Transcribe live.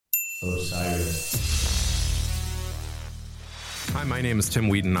Hi, my name is Tim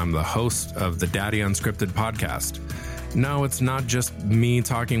Wheaton. I'm the host of the Daddy Unscripted podcast. No, it's not just me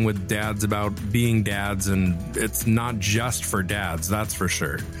talking with dads about being dads, and it's not just for dads, that's for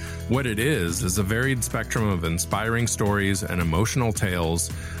sure. What it is a varied spectrum of inspiring stories and emotional tales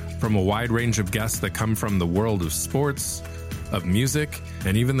from a wide range of guests that come from the world of sports, of music,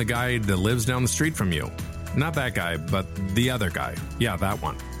 and even the guy that lives down the street from you. Not that guy, but the other guy. Yeah, that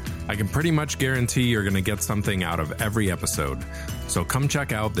one. I can pretty much guarantee you're going to get something out of every episode. So come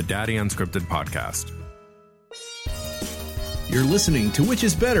check out the Daddy Unscripted podcast. You're listening to Which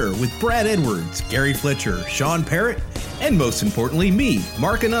is Better with Brad Edwards, Gary Fletcher, Sean Parrott, and most importantly, me,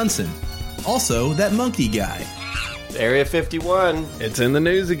 Mark Anunson. Also, that monkey guy. Area 51. It's in the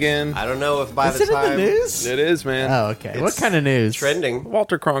news again. I don't know if by Is the it time in the news? It is, man. Oh, okay. What It's kind of news? trending,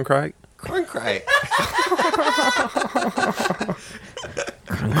 Walter Cronkite. Cronkite.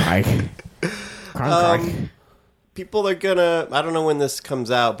 Cronkite. People are gonna, I don't know when this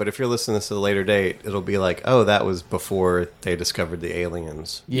comes out, but if you're listening to this at a later date, it'll be like, oh, that was before they discovered the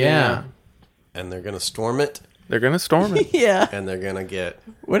aliens. Yeah. And they're gonna storm it, They're going to storm it. Yeah. and they're gonna get,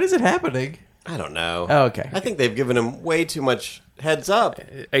 When is it happening? I don't know. Oh, okay. I think they've given them way too much heads up.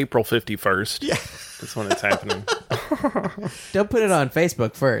 April 51st. Yeah. That's when it's happening. Don't put it on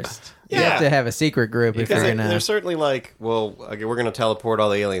Facebook first. You Yeah. have to have a secret group if Because you're they're gonna. certainly like, well, okay, we're going to teleport all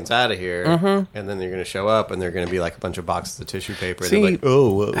the aliens out of here, and then they're going to show up, and they're going to be like a bunch of boxes of tissue paper. See- and they're like,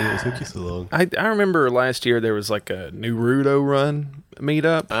 oh, what took you so long? I remember last year there was like a Naruto run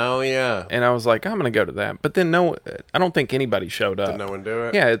meetup, Oh, yeah. and I was like, I'm going to go to that. But then I don't think anybody showed up. Did no one do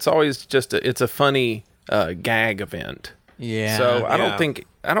it? Yeah, it's always just it's a funny gag event. Yeah. So I Yeah.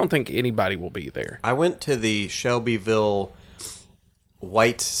 don't think anybody will be there. I went to the Shelbyville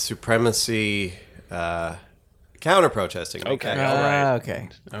white supremacy counter protesting. Okay.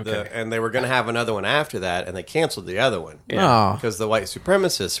 Okay. And they were going to have another one after that, and they canceled the other one. Oh. Because the white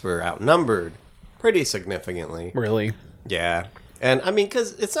supremacists were outnumbered pretty significantly. Really? Yeah. And I mean,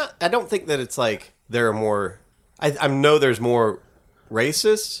 because it's not, I don't think that it's like there are more, I know there's more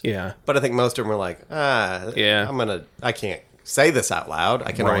racists. Yeah. But I think most of them are like, Yeah. I can't say this out loud.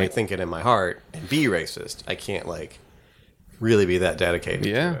 I can only Right. think it in my heart and be racist. I can't like really be that dedicated.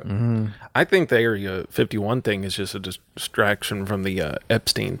 Yeah. To it. I think the Area 51 thing is just a distraction from the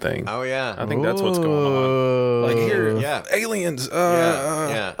Epstein thing. Oh yeah. I think that's what's going on. Like here, Yeah. aliens.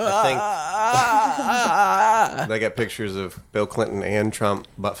 Yeah. I think they got pictures of Bill Clinton and Trump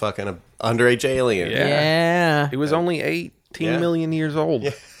butt fucking an underage alien. Yeah. Yeah. He was only 18 million years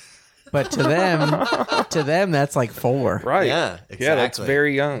old. But to them, that's like 4. Right. Yeah, Yeah, that's exactly.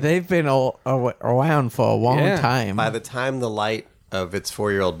 very young. They've been around for a long Yeah. time. By the time the light of its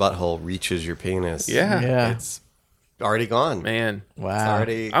 4-year-old butthole reaches your penis, Yeah. Yeah. it's already gone. Man. It's Wow.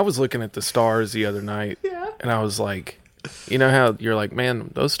 already. I was looking at the stars the other night. And I was like, you know how you're like, man,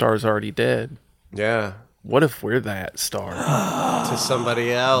 those stars are already dead. Yeah. What if we're that star? To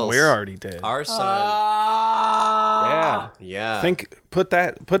somebody else. We're already dead. Our son. Yeah. Yeah. Put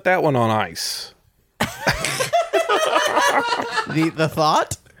that one on ice. The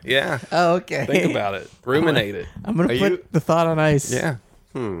thought? Yeah. Oh, okay. Think about it. Ruminate it. I'm gonna Are put you- the thought on ice. Yeah.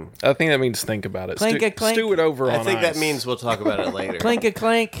 I think that means think about it. Clink a clink. Stew it over on I think ice. that means we'll talk about it later. Clink a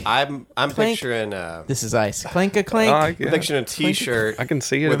clink. I'm Clink. picturing This is ice. Clink a clink. Oh, yeah. I'm picturing a T-shirt. I can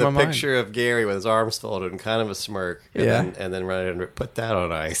see it with in a my mind. picture of Gary with his arms folded and kind of a smirk. And Yeah. then right under it, put that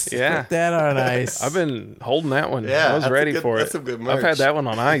on ice. Yeah. Put that on ice. I've been holding that one. Yeah, I was that's ready a good- for it. that's some good I've merch. had that one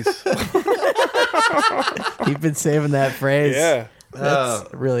on ice. You've been saving that phrase. Yeah.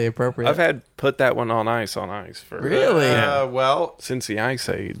 That's really appropriate. I've had put that one on ice for Really? Well, since the ice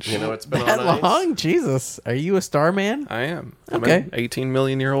age. you know it's been that on ice. long? Jesus. Are you a star man? I am. Okay. I'm an 18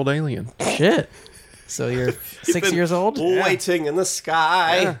 million year old alien. Shit. So you're 6 Been years old? Waiting in the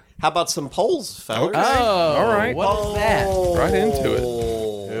sky. Yeah. How about some polls, fellas? Okay. Oh. All right. What is that? Right into it.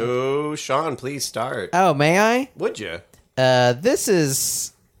 Oh, Sean, please start. Oh, may I? Would you? This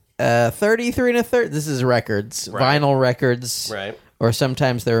is 33 and a third. This is records. Right. Vinyl records. Right. Or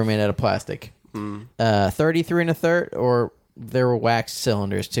sometimes they were made out of plastic. 33 and a third, or there were wax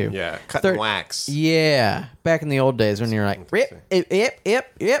cylinders too. Yeah, cut Thir- and wax. Yeah. Back in the old days when you're like, yep.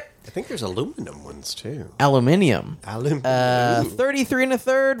 I think there's aluminum ones too. Aluminium. Aluminum. 33 and a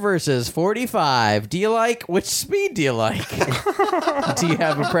third versus 45. Do you like, which speed do you like? Do you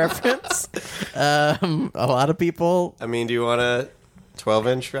have a preference? A lot of people, I mean, do you want a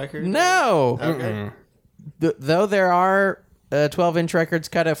 12-inch record? no. Okay. Though there are 12-inch records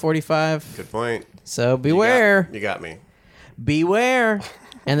cut at 45. Good point. So beware. You got me. Beware.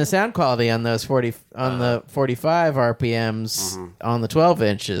 And the sound quality on those 45 RPMs on the 12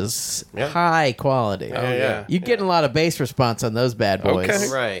 inches, high quality. Oh, yeah. You're getting a lot of bass response on those bad boys. Okay.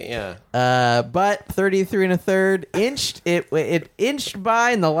 Right, yeah. But 33 1/3 inched it inched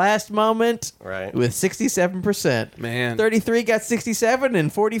by in the last moment Right. with 67%. Man. 33 got 67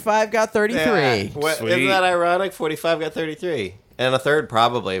 and 45 got 33. Yeah. What, Sweet. isn't that ironic? 45 got 33. And a third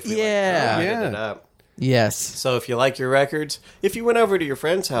probably if we Yeah. rounded it up. Yes. So if you like your records, if you went over to your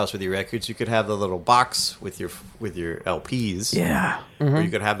friend's house with your records, you could have the little box with your LPs. Yeah. Or you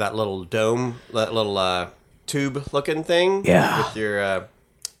could have that little dome, that little tube looking thing. Yeah.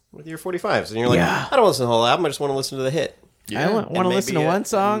 With your 45s, and you're like, Yeah. I don't want to listen to the whole album. I just want to listen to the hit. I want to listen to one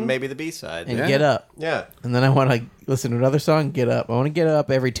song maybe the B side. and get up. Yeah. And then I want to listen to another song and get up. I want to get up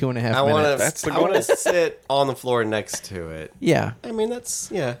every 2.5 minutes. I want That's the to. I want goal. to sit on the floor next to it. Yeah. I mean, that's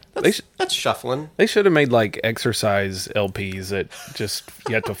They sh- that's shuffling. They should have made like exercise LPs that just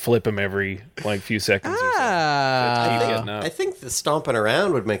you have to flip them every like few seconds or something. Ah. Keep getting up. I think the stomping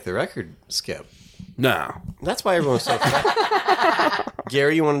around would make the record skip. No. That's why everyone's so fat.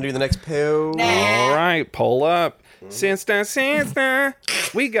 Gary, you want to do the next poll? All right, pull up. Since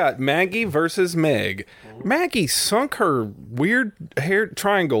we got Maggie versus Meg. Maggie sunk her weird hair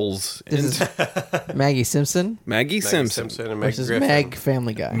triangles into Maggie Simpson Maggie Meg Simpson. and Meg versus Griffin. Meg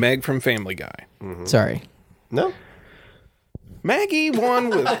Family Guy. Meg from Family Guy. Sorry. No. Maggie won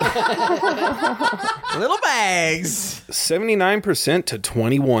with Little bags. 79% to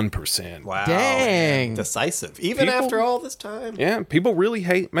 21%. Wow. Dang. Decisive. Even People- after all this time. Yeah, people really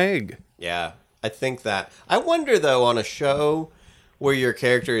hate Meg. Yeah. I think that. I wonder, though, on a show where your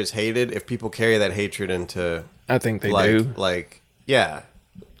character is hated, if people carry that hatred into. I think they like, do. Like, yeah.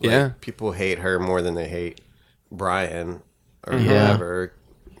 Like, Yeah. people hate her more than they hate Brian or Yeah. whoever.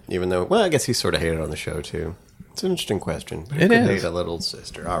 Even though, well, I guess he's sort of hated on the show, too. It's an interesting question. Who It could is. hate a little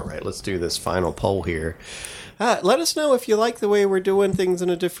sister? All right, let's do this final poll here. Let us know if you like the way we're doing things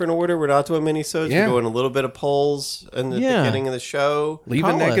in a different order. We're not doing mini-sodes. Yeah. We're doing a little bit of polls in the Yeah. beginning of the show. Leave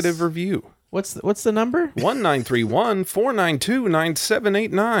Call a negative us. review. What's the number?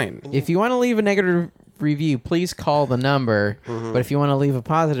 1931-492-9789. If you want to leave a negative review, please call the number. But if you want to leave a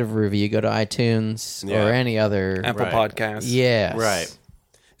positive review, go to iTunes Yeah. or any other. Apple Right. Podcasts. Yes. Right.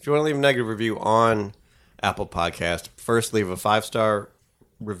 If you want to leave a negative review on Apple Podcast, first leave a 5-star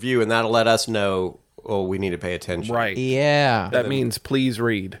review, and that'll let us know, oh, we need to pay attention. Right. Yeah. That means please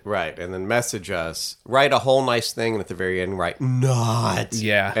read. Right. And then message us. Write a whole nice thing, and at the very end, write not.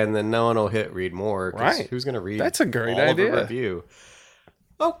 Yeah. And then no one will hit read more. 'cause Right. Who's going to read That's a great all of idea. a review?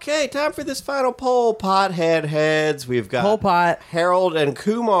 Okay, time for this final poll. Pothead heads. We've got Poll pot. Harold and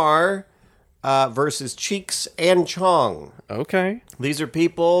Kumar versus Cheeks and Chong. Okay. These are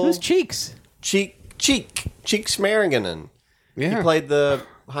people. Who's Cheeks? Cheeks Marignan. Yeah. He played the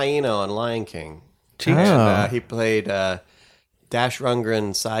hyena on Lion King. Cheeks. And, Oh. he played Dash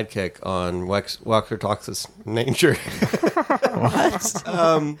Rundgren's sidekick on Walker Talks Nature. What?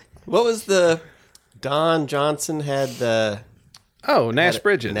 What was the Don Johnson had the Oh, Nash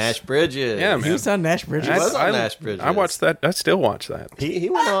Bridges. Nash Bridges. Yeah, He man. was on Nash Bridges. was on Nash Bridges. I watched that. I still watch that. He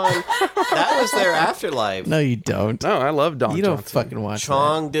went on. That was their afterlife. No, you don't. No, I love Don You don't Johnson. fucking watch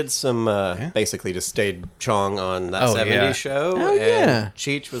Chong did some basically just stayed Chong on that Oh, 70s yeah. show. Oh, and yeah.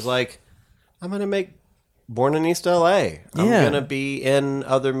 Cheech was like, I'm gonna make Born in East LA. I'm Yeah. gonna be in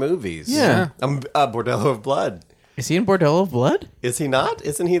other movies. Yeah. I'm Bordello of Blood. that. Is he in Bordello of Blood? Is he not?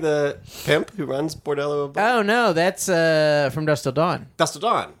 Isn't he the pimp who runs Bordello of Blood? Oh, no. That's from Dusk Till Dawn. Dust of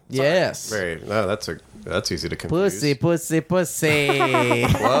Dawn. Yes. Very. No, that's easy to confuse. Pussy, pussy, pussy.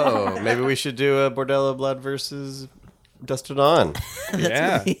 Whoa. Maybe we should do a Bordello of Blood versus Dust of Dawn.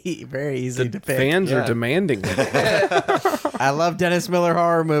 Yeah. Very easy to pick. Fans are Yeah. demanding it. I love Dennis Miller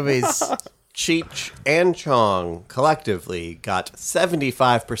horror movies. Cheech and Chong collectively got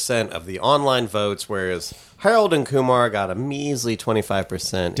 75% of the online votes, whereas Harold and Kumar got a measly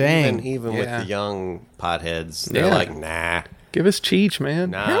 25%. Dang. Even with Yeah. the young potheads, they're Yeah. like, nah. Give us Cheech,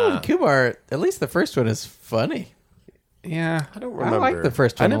 man. Harold and Kumar, at least the first one is funny. Yeah. I don't I remember. like the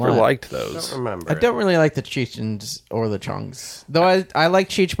first I one a never lot. liked I those. don't remember. I don't really like the Cheechens or the Chongs. Though I like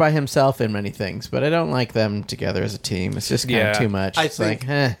Cheech by himself in many things, but I don't like them together as a team. It's just kind Yeah. of too much. I It's think- like,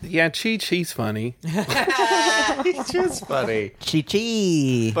 eh. Yeah, Cheech, he's funny. It's just funny.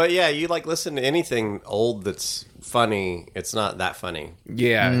 Chi-chi. But yeah, you like listen to anything old that's funny. It's not that funny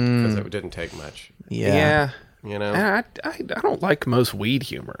Yeah. because it didn't take much. Yeah. You know? And I don't like most weed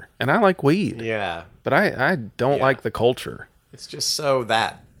humor. And I like weed. Yeah. But I don't like the culture. It's just so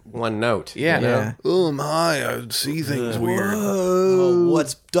that one note. Yeah. you know? Yeah. Oh, I'm high. I see things weird. Oh,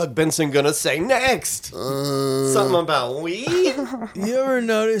 what's Doug Benson gonna say next? Something about weed? You ever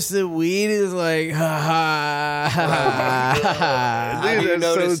notice that weed is like, ha ha ha? Have you that's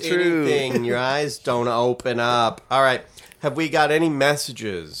so noticed true. anything? Your eyes don't open up. All right. Have we got any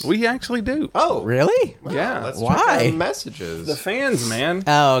messages? We actually do. Oh, Really? Yeah. Let's Why? check out messages. The fans, man.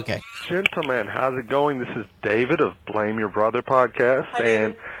 Oh, okay. Gentlemen, how's it going? This is David of Blame Your Brother podcast,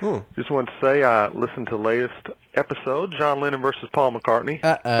 and just want to say I listened to the latest episode, John Lennon versus Paul McCartney.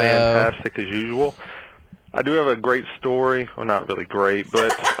 Fantastic as usual. I do have a great story. Well, not really great, but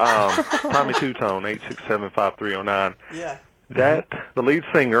Tommy Two-Tone, 867-5309. Yeah. The lead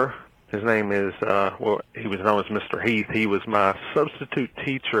singer, his name is, he was known as Mr. Heath. He was my substitute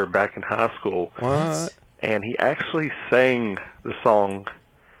teacher back in high school. What? And he actually sang the song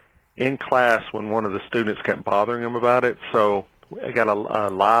in class when one of the students kept bothering him about it. So I got a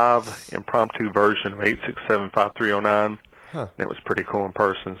live impromptu version of 867-5309. And it was pretty cool in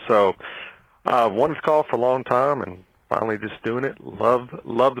person. So wanted to call for a long time and finally just doing it. Love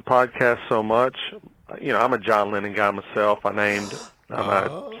the podcast so much. You know, I'm a John Lennon guy myself. I'm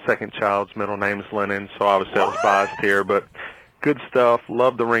my second child's middle name is Lennon, so obviously I was biased here. But good stuff.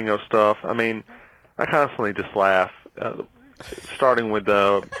 Love the Ringo stuff. I mean, I constantly just laugh. Starting with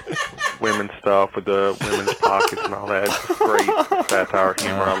the women's stuff, with the women's pockets and all that. It's great satire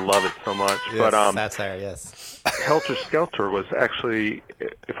humor. I love it so much. Yes, But satire, yes. Helter Skelter was actually,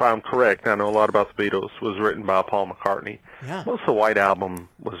 if I'm correct, I know a lot about the Beatles, was written by Paul McCartney. Yeah. Most of the White Album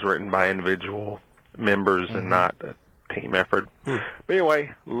was written by individual members and not a team effort. But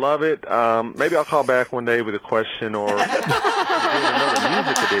anyway, love it. Maybe I'll call back one day with a question or doing another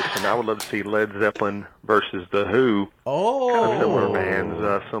music edition. I would love to see Led Zeppelin versus The Who. Oh. Similar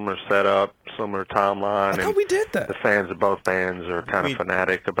bands, similar setup, similar timeline. I thought we did that. The fans of both bands are kind of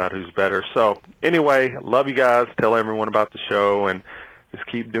fanatic about who's better. So anyway, love you guys. Tell everyone about the show and just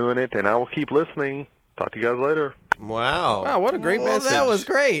keep doing it. And I will keep listening. Talk to you guys later. Wow. Wow, what a great Well, message. that was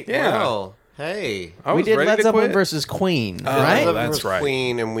great. Yeah. Well, hey. I We was did ready Led to Zeppelin quit. versus Queen, Oh, right? Led that's versus right.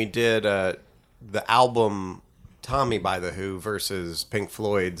 Queen, and we did the album Tommy by The Who versus Pink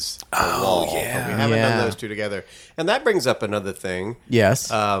Floyd's The Wall. yeah. But we haven't Yeah. done those two together. And that brings up another thing. Yes.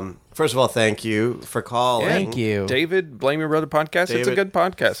 First of all, thank you for calling. Thank you. David, Blame Your Brother podcast. It's a David, good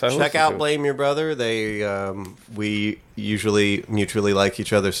podcast. I Check listen out to it. Blame Your Brother. They we usually mutually like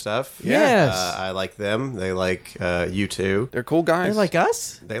each other's stuff. Yes. I like them. They like you too. They're cool guys. They're like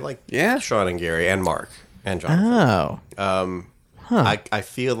us? They like Yeah. Sean and Gary and Mark and Jonathan. Oh. I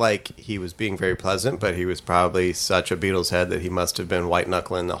feel like he was being very pleasant, but he was probably such a Beatles head that he must have been white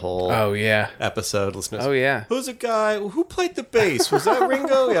knuckling the whole Oh, yeah. episode. Listeners. Oh, yeah. Who's a guy who played the bass? Was that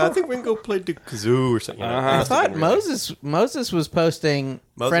Ringo? Yeah, I think Ringo played the kazoo or something. You know, I thought Moses was posting.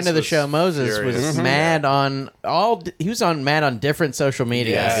 Moses Friend of the was show Moses furious. was mad on all. He was on mad on different social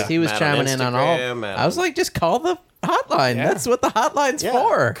medias. Yeah. He was Mad on chiming in on all. Instagram, mad I was on- like, just call the hotline. Yeah. That's what the hotline's Yeah,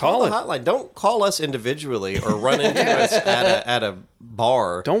 for. call the hotline. Don't call us individually or run into us at a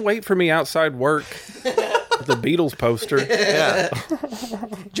bar. Don't wait for me outside work with the Beatles poster. Yeah,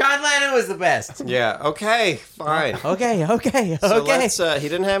 John Lennon was the best. yeah. Okay, fine. Okay. So let's. He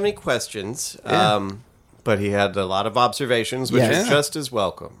didn't have any questions, but he had a lot of observations, which Yes. is just as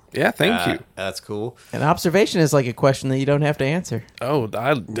welcome. Yeah, thank you. That's cool. An observation is like a question that you don't have to answer. Oh,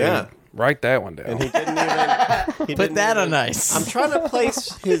 dude, Yeah. write that one down. And he didn't even Put that on ice. I'm trying to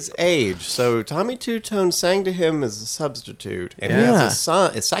place his age. So Tommy Two-Tone sang to him as a substitute, and he Yeah. has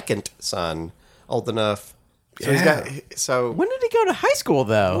a second son, old enough. So he's got. So When did he go to high school,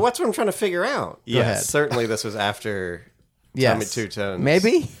 though? what's what I'm trying to figure out? ahead. Certainly this was after Yes. Tommy Two-Tone's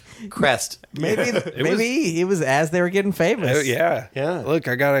Maybe. crest. Maybe he was as they were getting famous. Oh, yeah. Yeah. Look,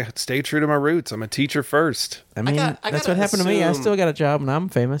 I got to stay true to my roots. I'm a teacher first. I mean, I that's gotta what happened to me. I assume- still got a job and I'm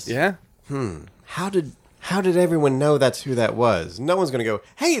famous. Yeah. How did everyone know that's who that was? No one's going to go,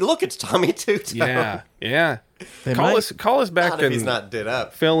 hey, look, it's Tommy Two-Tone. Yeah. Yeah. They Call might- us back Not if he's and not did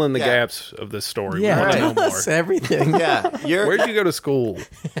up. fill in the Yeah. gaps of this story. Yeah, We want to tell know us more. everything. Yeah, Where'd you go to school?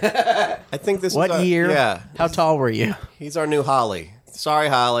 I think this What is our, year? Yeah, How tall were you? he's our new Holly. Sorry,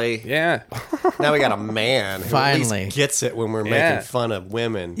 Holly. Yeah. Now we got a man who Finally. at least gets it when we're Yeah. making fun of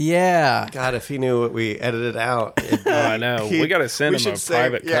women. Yeah. God, if he knew what we edited out. Oh, I know. We got to send him a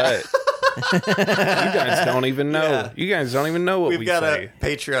private cut. You guys don't even know. Yeah. You guys don't even know what We've we got say. a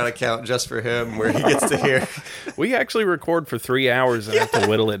Patreon account just for him where he gets to hear. We actually record for 3 hours and have to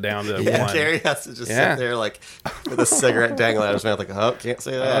whittle it down to one. Gary has to just Yeah. sit there like with a cigarette dangling out of his mouth, like, oh, can't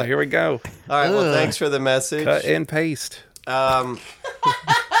say Oh, that. here we go. All right, well, Ugh. thanks for the message. Cut and paste.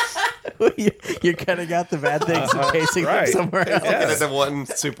 You're cutting out the bad things and pasting right. them somewhere else. Looking at the one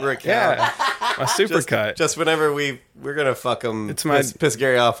super account. Yeah, my supercut. Just whenever we're gonna fuck him, It's my- piss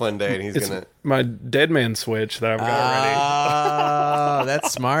Gary off one day, and he's It's gonna. my dead man switch that I've got Oh,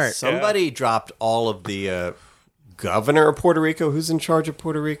 that's smart. Somebody dropped all of the governor of Puerto Rico. Who's in charge of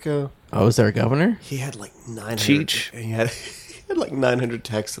Puerto Rico? Oh, is there a governor? He had like 900. Cheech. He had like 900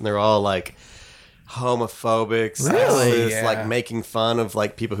 texts, and they're all like homophobic, Really? sexist, Yeah. like making fun of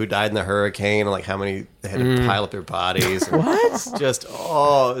like people who died in the hurricane, and like how many they had to pile up their bodies. What? Just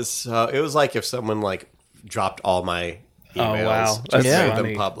it was like if someone like dropped all my emails, wow. just That's made funny.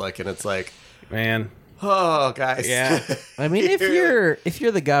 them public, and it's like, ready. Man, oh guys, Yeah. I mean, if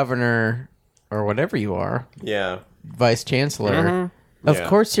you're the governor or whatever you are, yeah. vice chancellor, of Yeah.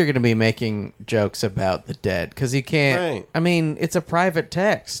 course you're going to be making jokes about the dead because you can't. Right. I mean, it's a private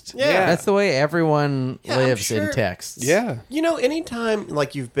text. Yeah. That's the way everyone I'm lives sure. in texts. yeah. You know, anytime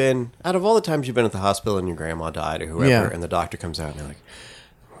like you've been out of all the times you've been at the hospital and your grandma died or whoever, Yeah. and the doctor comes out and they're like,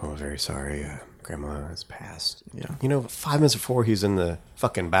 "Oh, very sorry, grandma has passed." Yeah. You know, 5 minutes before he's in the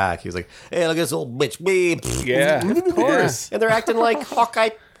fucking back, he was like, "Hey, look at this old bitch, beep." Yeah. Of course. And they're acting like Hawkeye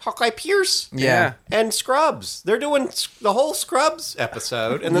Pierce. Yeah. And Scrubs. They're doing the whole Scrubs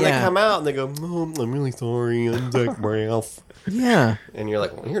episode, and then Yeah. they come out and they go, "Mom, I'm really sorry, I'm Zach Braff." Yeah. And you're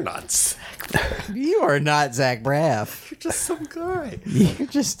like, "Well, you're not Zach. You are not Zach Braff. You're just some guy." You're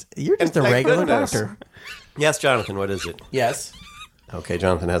just a thank regular goodness. doctor. Yes, Jonathan, what is it? Yes. Okay,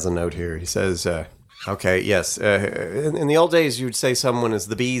 Jonathan has a note here. He says, okay, yes. In the old days, you would say someone is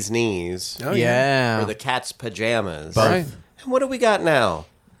the bee's knees Oh, Yeah. or the cat's pajamas. Right. And what do we got now?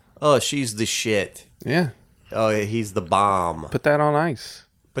 Oh, she's the shit. Yeah. Oh, he's the bomb. Put that on ice.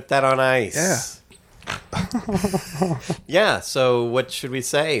 Put that on ice. Yeah. Yeah, so what should we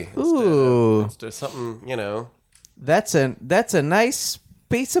say? Ooh, There's something, you know. that's a nice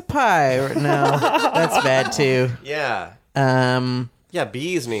piece of pie right now. That's bad too. Yeah. Yeah,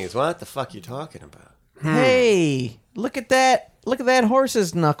 Bee's knees. What the fuck you talking about? Hey, look at that! Look at that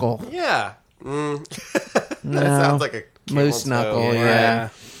horse's knuckle. Yeah. That No. sounds like a Moose camel's knuckle, toe. yeah.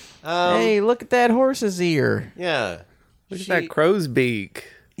 Hey, look at that horse's ear. Yeah. Look at that crow's beak.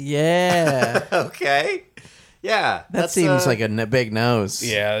 Yeah, Okay. Yeah. that seems like a big nose.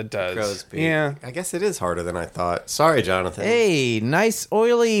 Yeah, it does. crow's beak. Yeah. I guess it is harder than I thought. Sorry, Jonathan. Hey, nice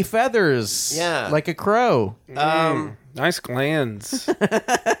oily feathers. Yeah. like a crow. Nice glands.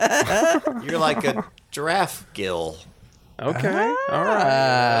 You're like a giraffe gill. Okay. All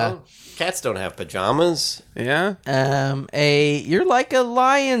right. Cats don't have pajamas. Yeah. You're like a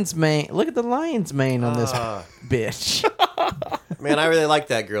lion's mane. Look at the lion's mane on this bitch. Man, I really like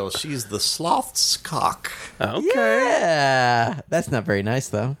that girl. She's the sloth's cock. Okay. Yeah, that's not very nice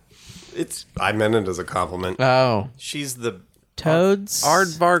though. I meant it as a compliment. Oh, She's the toads.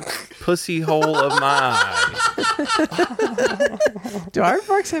 Aardvark pussy hole of mine. Do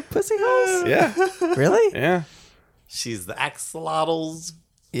aardvarks have pussy holes? Yeah. Really? Yeah. she's the axolotls.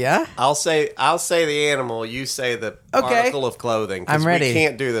 Yeah. I'll say the animal. You say the Okay. article of clothing. 'cause I'm ready. We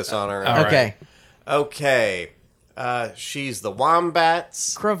can't do this on our own. All right. Okay. Okay. She's the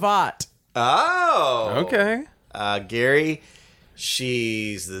wombats. Cravat. Oh. Okay. Gary.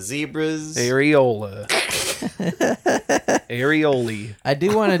 She's the zebras. Areola. Areoli. I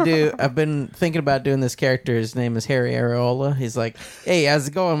do want to do. I've been thinking about doing this character. His name is Harry Areola. He's like, "Hey, how's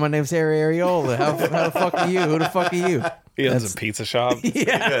it going? My name's Harry Areola. How the fuck are you? Who the fuck are you?" He owns a pizza shop.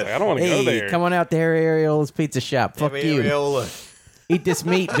 Yeah. I don't want to go Hey, there. come on out to Harry Areola's pizza shop. Fuck you. Areola. Eat this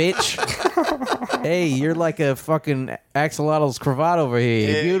meat, bitch. Hey, you're like a fucking axolotl's cravat over here.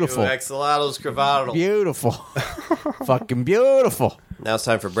 You're beautiful. Axolotls cravatl. Beautiful. Fucking beautiful. Now it's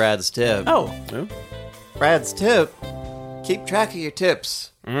time for Brad's tip. Oh, Brad's tip. Keep track of your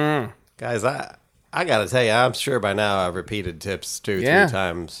tips. Guys, I gotta tell you, I'm sure by now I've repeated tips 2-3 Yeah.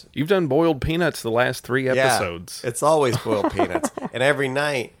 times. You've done boiled peanuts the last 3 episodes. Yeah, it's always boiled peanuts. And every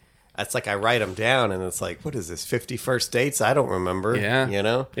night, it's like I write them down and it's like, what is this, 50 first dates? I don't remember. Yeah. You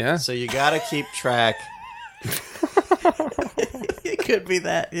know? Yeah. So you gotta keep track. it could be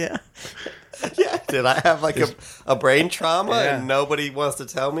that. Yeah. Yeah. Did I have like a brain trauma Yeah. and nobody wants to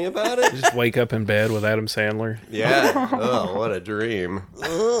tell me about it? Just wake up in bed with Adam Sandler. Yeah. Oh, what a dream.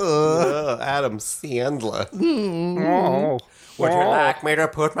 Adam Sandler. Oh. Would you like me to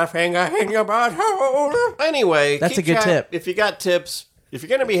put my finger in your butthole? Anyway, That's keep a good track. tip. If you got tips, if you're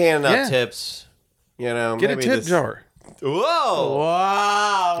going to be handing out Yeah. tips, you know, Get a maybe tip this- jar. Whoa.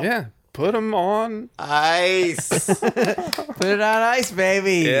 Wow. Yeah. Put them on. Ice. Put it on ice,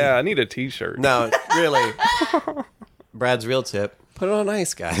 baby. Yeah, I need a t-shirt. No, really. Brad's real tip. Put it on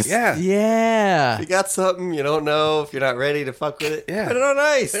ice, guys. Yeah. Yeah. If you got something you don't know, if you're not ready to fuck with it, Yeah. put it on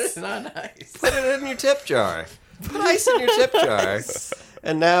ice. It's not nice. Put it in your tip jar. Put ice in your tip jar.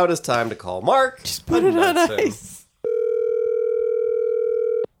 And now it is time to call Mark. Just put it on Unbox him. ice.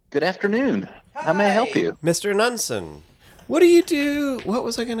 Good afternoon. How may I help you? Mr. Nunson, what do you do? What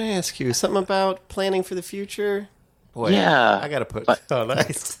was I going to ask you? Something about planning for the future? Boy, Yeah. I got to put it on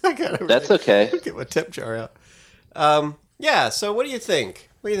ice. I gotta That's okay. Get my tip jar out. Yeah, so what do you think?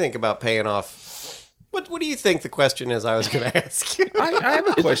 What do you think about paying off? What do you think the question is I was going to ask you? I have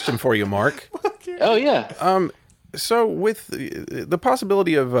a question for you, Mark. Oh, yeah. So, with the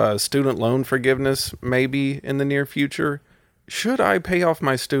possibility of student loan forgiveness maybe in the near future, should I pay off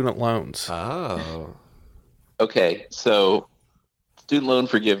my student loans? Oh. Okay, so student loan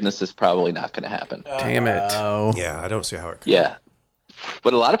forgiveness is probably not going to happen. Damn it. Oh. Yeah, I don't see how it could. Yeah.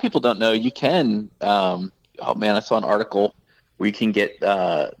 But a lot of people don't know you can. Oh, man, I saw an article where you can get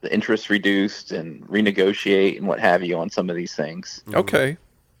the interest reduced and renegotiate and what have you on some of these things. Okay.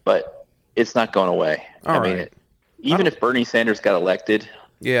 But it's not going away. All I mean, right. even if Bernie Sanders got elected,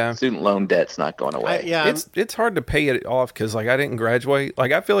 Yeah. student loan debt's not going away. It's hard to pay it off because, like, I didn't graduate.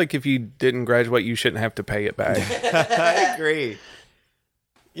 Like, I feel like if you didn't graduate, you shouldn't have to pay it back. I agree.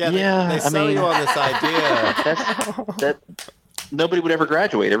 Yeah, they I sell mean- you on this idea. that nobody would ever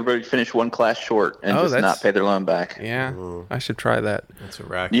graduate. Everybody would finish one class short and Oh, just that's- not pay their loan back. Yeah. I should try that. That's a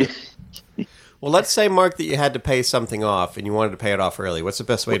racket. Yeah. Well, let's say, Mark, that you had to pay something off and you wanted to pay it off early. What's the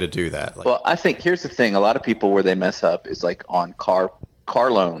best way to do that? Like, Well, I think here's the thing. A lot of people where they mess up is like on car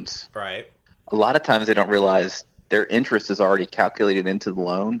loans. right. A lot of times they don't realize their interest is already calculated into the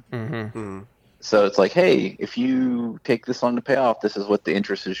loan. Mm-hmm. So it's like, hey, if you take this long to pay off, this is what the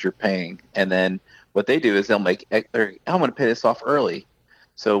interest is you're paying. And then what they do is I'm going to pay this off early.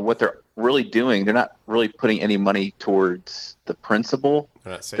 So what they're really doing, they're not really putting any money towards the principal.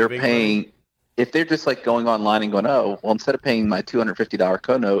 They're They're paying, if they're just like going online and going, oh, well, instead of paying my $250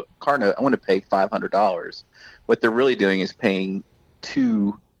 car note, I want to pay $500. What they're really doing is paying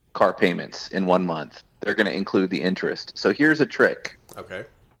 2 car payments in 1 month. They're going to include the interest. So here's a trick. Okay.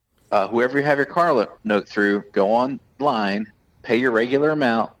 Whoever you have your car note through, go online, pay your regular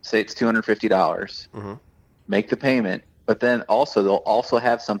amount, say it's $250, make the payment, but then also they'll also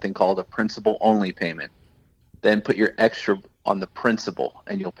have something called a principal-only payment. Then put your extra on the principal,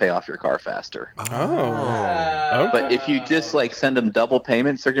 and you'll pay off your car faster. Oh. Okay. But if you just like send them double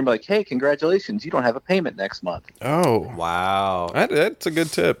payments, they're gonna be like, "Hey, congratulations, you don't have a payment next month." Oh. Wow. That's a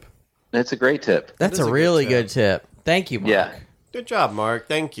good tip. That's a great tip. That's is a a really good good tip. Thank you, Mark. Yeah. Good job, Mark.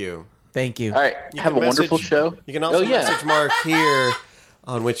 Thank you. Thank you. All right. You Have a can wonderful message- show. You can also message Mark here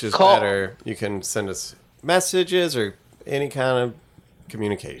on Which Is Call. Better. You can send us messages or any kind of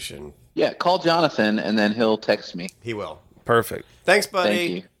communication. Yeah, call Jonathan, and then he'll text me. He will. Perfect. Thanks, buddy.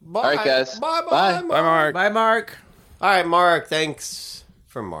 Thank you. Bye. All right, guys. Bye. Bye. Bye, Mark. Bye, Mark. All right, Mark. Thanks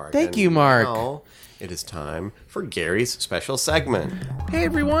for Mark. Thank And you, Mark. now it is time for Gary's special segment. Hey,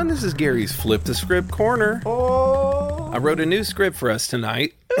 everyone. This is Gary's Flip the Script Corner. I wrote a new script for us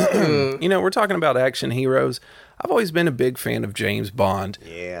tonight. You know, we're talking about action heroes. I've always been a big fan of James Bond,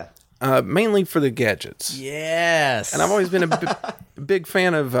 Yeah. mainly for the gadgets. Yes. And I've always been a big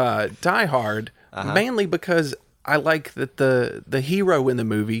fan of Die Hard, mainly because I like that the hero in the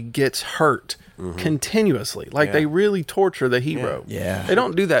movie gets hurt continuously. Like, they really torture the hero. Yeah. They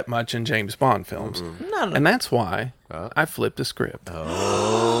don't do that much in James Bond films. No. And that's why I flipped the script.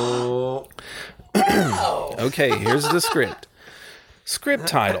 Oh. Okay, here's the script. Script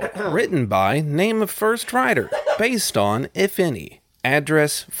title, written by, name of first writer, based on, if any,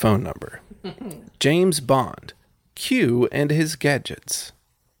 address, phone number. James Bond, Q and his gadgets.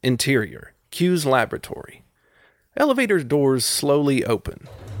 Interior, Q's laboratory. Elevator doors slowly open.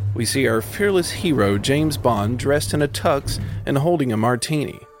 We see our fearless hero, James Bond, dressed in a tux and holding a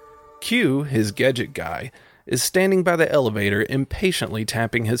martini. Q, his gadget guy, is standing by the elevator, impatiently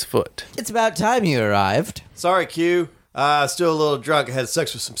tapping his foot. It's about time you arrived. Sorry, Q. Still a little drunk. I had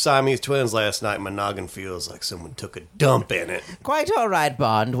sex with some Siamese twins last night. My noggin feels like someone took a dump in it. Quite all right,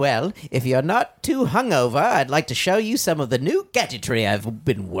 Bond. Well, if you're not too hungover, I'd like to show you some of the new gadgetry I've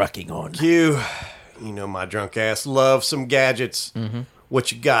been working on. Q, you know my drunk ass loves some gadgets.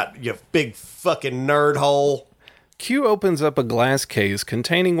 What you got, you big fucking nerd hole? Q opens up a glass case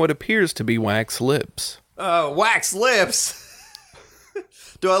containing what appears to be wax lips. Wax lips?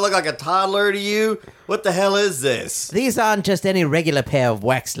 Do I look like a toddler to you? What the hell is this? These aren't just any regular pair of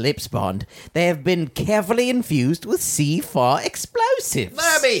wax lips, Bond. They have been carefully infused with C4 explosives.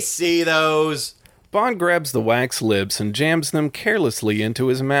 Let me see those. Bond grabs the wax lips and jams them carelessly into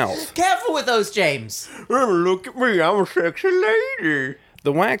his mouth. Careful with those, James. Look at me, I'm a sexy lady.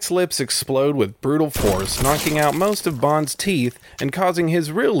 The wax lips explode with brutal force, knocking out most of Bond's teeth and causing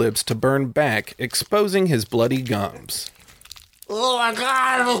his real lips to burn back, exposing his bloody gums. Oh my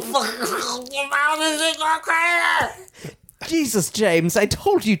God, my mouth is going crazy. Jesus, James, I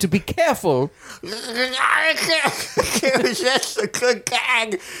told you to be careful. I can't. It was just a good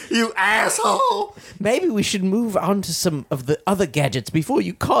gag, you asshole. Maybe we should move on to some of the other gadgets before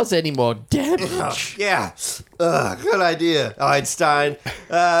you cause any more damage. Yeah, good idea, Einstein.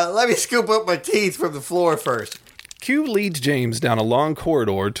 Let me scoop up my teeth from the floor first. Q leads James down a long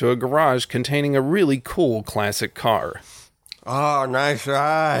corridor to a garage containing a really cool classic car. Oh, nice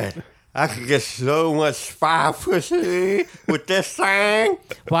ride. I could get so much spy pussy with this thing.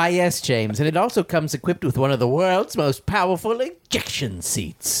 Why, yes, James, and it also comes equipped with one of the world's most powerful ejection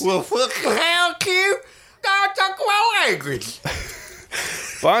seats. Well, what the hell, Q? Don't talk my language.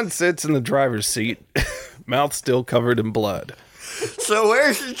 Bond sits in the driver's seat, mouth still covered in blood. So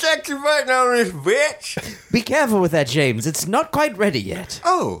where's the ejector button on this bitch? Be careful with that, James. It's not quite ready yet.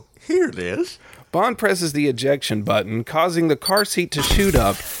 Oh, here it is. Bond presses the ejection button, causing the car seat to shoot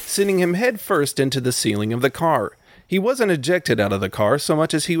up, sending him headfirst into the ceiling of the car. He wasn't ejected out of the car so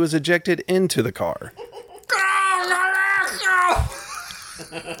much as he was ejected into the car.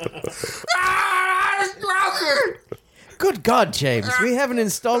 Good God, James, we haven't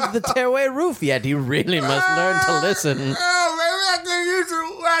installed the tearaway roof yet. You really must learn to listen. Oh, maybe I can use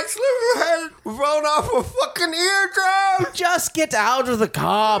the wax liver head blown off a fucking eardrum. Just get out of the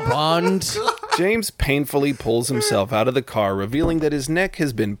car, Bond. James painfully pulls himself out of the car, revealing that his neck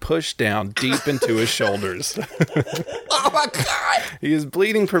has been pushed down deep into his shoulders. Oh my God. He is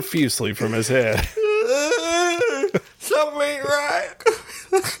bleeding profusely from his head. Something ain't right.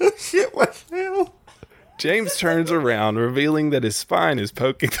 Shit myself. James turns around, revealing that his spine is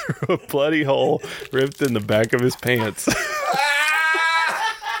poking through a bloody hole ripped in the back of his pants.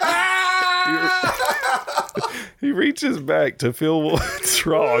 He reaches back to feel what's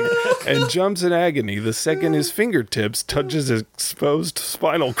wrong and jumps in agony the second his fingertips touches his exposed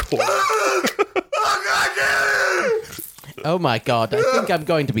spinal cord. Oh my God, I think I'm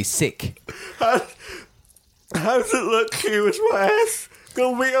going to be sick. How does it look, Q? Is my ass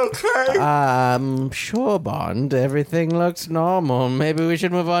gonna be okay? Sure, Bond. Everything looks normal. Maybe we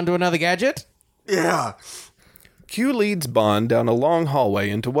should move on to another gadget? Yeah. Q leads Bond down a long hallway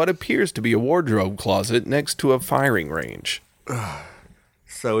into what appears to be a wardrobe closet next to a firing range.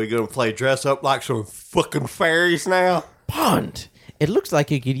 So we gonna play dress up like some fucking fairies now? Bond, it looks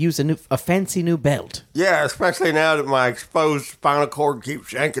like you could use a fancy new belt. Yeah, especially now that my exposed spinal cord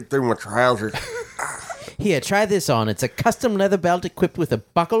keeps yanking through my trousers. Here, try this on. It's a custom leather belt equipped with a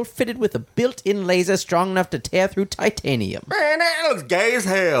buckle fitted with a built-in laser strong enough to tear through titanium. Man, that looks gay as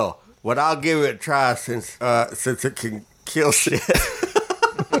hell. But I'll give it a try since it can kill shit.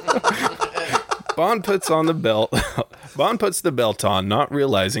 Bond puts the belt on, not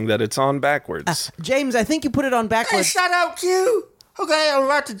realizing that it's on backwards. James, I think you put it on Hey, backwards. shut up, Q. Okay, I'm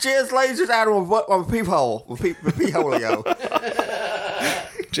about to jizz lasers out of my peephole. My peephole-yo.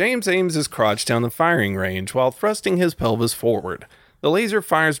 James aims his crotch down the firing range while thrusting his pelvis forward. The laser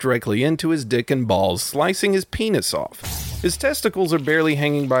fires directly into his dick and balls, slicing his penis off. His testicles are barely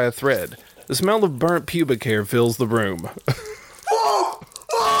hanging by a thread. The smell of burnt pubic hair fills the room.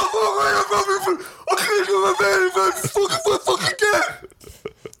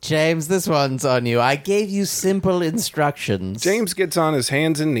 James, this one's on you. I gave you simple instructions. James gets on his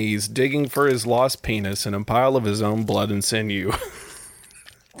hands and knees, digging for his lost penis in a pile of his own blood and sinew.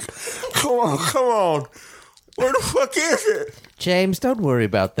 Come on. Where the fuck is it? James, don't worry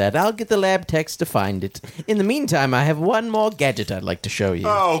about that. I'll get the lab techs to find it. In the meantime, I have one more gadget I'd like to show you.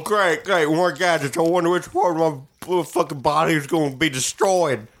 Oh, great. More gadgets. I wonder which part of my fucking body is going to be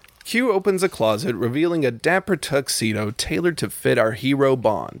destroyed. Q opens a closet, revealing a dapper tuxedo tailored to fit our hero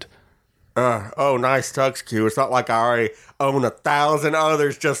Bond. Oh, nice tux, Q. It's not like I already own 1,000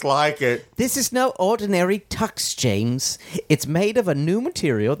 others just like it. This is no ordinary tux, James. It's made of a new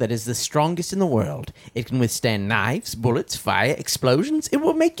material that is the strongest in the world. It can withstand knives, bullets, fire, explosions. It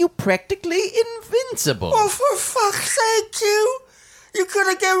will make you practically invincible. Oh, for fuck's sake, Q. You could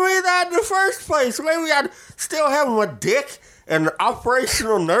have given me that in the first place. Maybe I'd still have my dick and an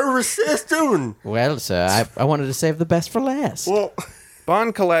operational nervous system. Well, sir, I wanted to save the best for last. Well,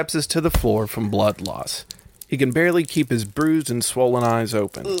 Bond collapses to the floor from blood loss. He can barely keep his bruised and swollen eyes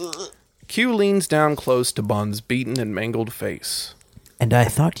open. Q leans down close to Bond's beaten and mangled face. And I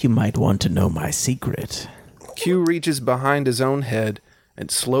thought you might want to know my secret. Q reaches behind his own head and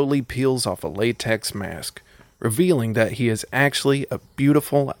slowly peels off a latex mask, revealing that he is actually a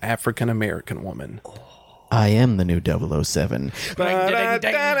beautiful African-American woman. I am the new 007.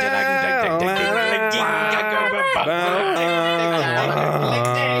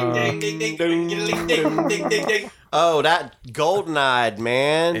 Oh, that golden-eyed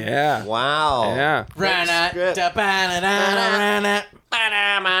man. Yeah. Wow. Yeah.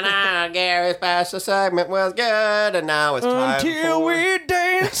 Gary's past the segment was good, and now it's time Until for... we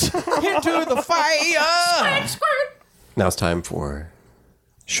dance into the fire. Now it's time for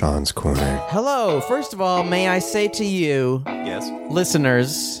Sean's Corner. Hello. First of all, may I say to you, Yes.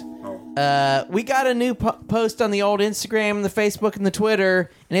 listeners, we got a new post on the old Instagram, and the Facebook, and the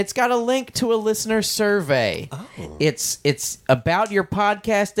Twitter, and it's got a link to a listener survey. Oh. It's about your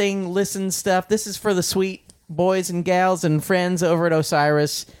podcasting listen stuff. This is for the sweet boys and gals and friends over at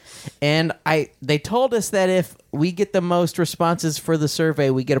Osiris. And they told us that if we get the most responses for the survey,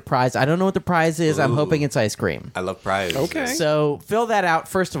 we get a prize. I don't know what the prize is. I'm hoping it's ice cream. I love prizes. Okay. So fill that out,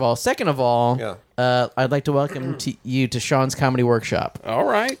 first of all. Second of all, I'd like to welcome you to Sean's Comedy Workshop. All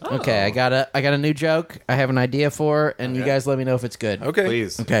right. Okay, I got a new joke I have an idea for, and you guys let me know if it's good. Okay.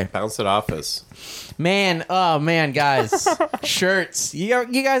 Please. Okay. Bounce it off us. Man, guys. Shirts. You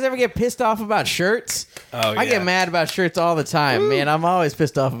guys ever get pissed off about shirts? Oh, I yeah. get mad about shirts all the time, man. I'm always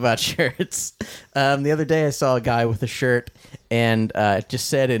pissed off about shirts. The other day I saw a guy with a shirt, and it just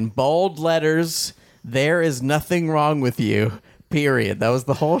said in bold letters, "There is nothing wrong with you." Period. That was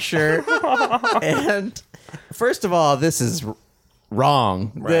the whole shirt. And first of all, this is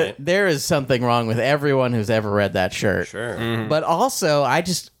wrong. Right. There is something wrong with everyone who's ever read that shirt. Sure. But also, I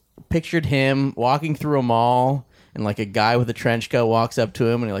just pictured him walking through a mall, and like a guy with a trench coat walks up to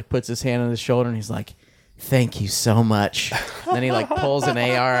him, and he like puts his hand on his shoulder, and he's like, "Thank you so much." And then he like pulls an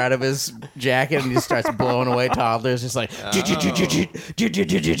AR out of his jacket and he just starts blowing away toddlers. Just like,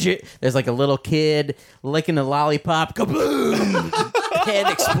 there's like a little kid licking a lollipop. Kaboom!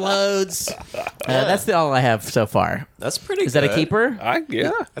 Head explodes. That's all I have so far. That's pretty Is good. that a keeper?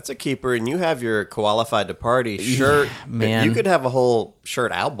 Yeah. That's a keeper, and you have your qualified to party shirt. man. You could have a whole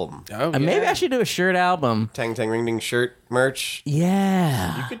shirt album. Oh, yeah. Maybe I should do a shirt album. Tang Tang Ring Ding shirt merch.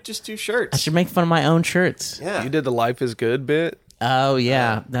 Yeah. You could just do shirts. I should make fun of my own shirts. Yeah. You did the Life is Good bit. Oh,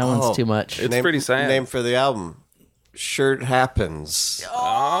 yeah. That one's too much. It's pretty sad. Name for the album. Shirt Happens. Okay.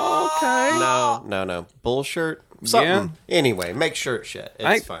 No. Bullshirt? Something. Anyway, make shirt shit.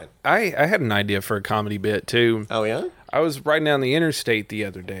 It's fine. I had an idea for a comedy bit, too. Oh, yeah? I was riding down the interstate the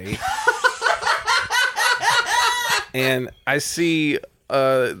other day. And I see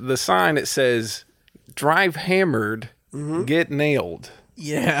the sign that says, "Drive hammered, get nailed."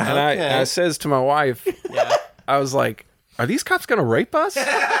 Yeah. And I says to my wife, I was like, "Are these cops going to rape us?"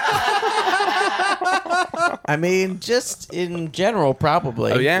 I mean, just in general,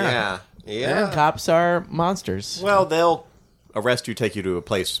 probably. Oh, yeah. Yeah. Cops are monsters. Well, they'll arrest you, take you to a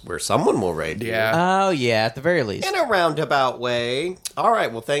place where someone will rape you. Yeah. Oh, yeah, at the very least. In a roundabout way. All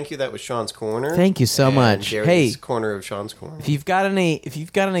right. Well, thank you. That was Sean's Corner. Thank you so And much. Gary's Hey, corner of Sean's Corner. if you've got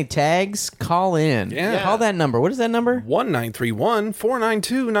any tags, call in. Yeah. Call that number. What is that number?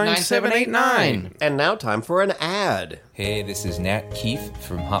 1-931-492-9789. And now time for an ad. Hey, this is Nat Keefe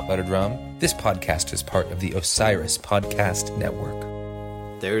from Hot Buttered Rum. This podcast is part of the Osiris Podcast Network.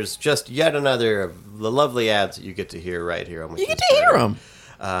 There's just yet another of the lovely ads that you get to hear right here on Which You get Is to hear Better. them.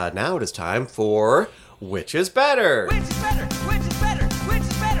 Now it is time for Which is Better? Which is better? Which is better? Which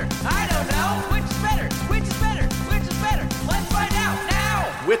is better? I don't know. Which is better? Which is better? Which is better? Let's find out now.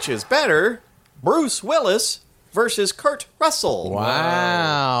 Which is better? Bruce Willis versus Kurt Russell.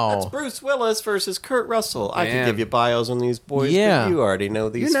 Wow. That's Bruce Willis versus Kurt Russell. I Man. could give you bios on these boys, Yeah. but you already know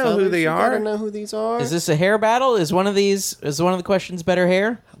these. You know who fellas. they You are. gotta know who these are. Is this a hair battle? Is one of the questions better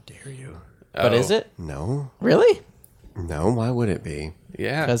hair? How dare you? But is it? No, Really? no. Why would it be?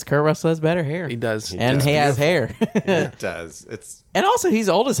 Yeah. Because Kurt Russell has better hair. He does. And he has hair. It does. It's. And also, he's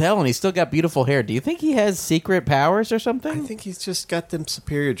old as hell, and he's still got beautiful hair. Do you think he has secret powers or I something? think he's just got them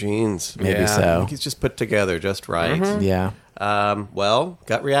superior genes. Maybe Yeah. I so. think he's just put together just right. Yeah. Well,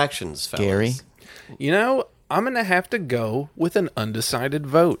 gut reactions, fellas. Gary? You know, I'm going to have to go with an undecided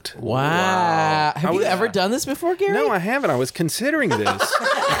vote. Wow. Have you was- ever done this before, Gary? No, I haven't. I was considering this.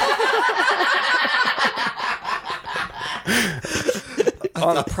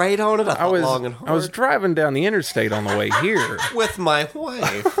 I prayed on it. I thought long and hard. I was driving down the interstate on the way here, with my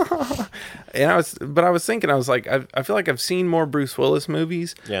wife. and I was thinking, I was like, I feel like I've seen more Bruce Willis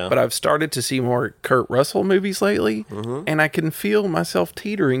movies, Yeah. but I've started to see more Kurt Russell movies lately, and I can feel myself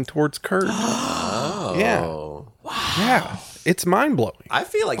teetering towards Kurt. Oh. Yeah. Yeah, it's mind blowing. I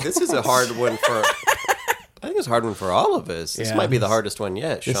feel like this is a hard one for. I think was a hard one for all of us. This Yeah. might be the hardest one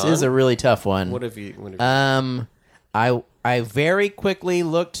yet. This Sean, is a really tough one. what have you? I very quickly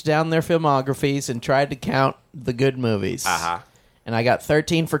looked down their filmographies and tried to count the good movies. And I got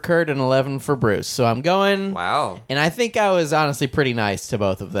 13 for Kurt and 11 for Bruce. So I'm going. Wow. And I think I was honestly pretty nice to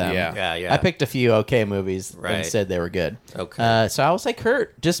both of them. Yeah. Yeah. I picked a few okay movies Right. and said they were good. Okay. So I will say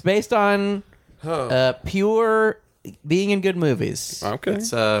Kurt, just based on pure being in good movies. Okay.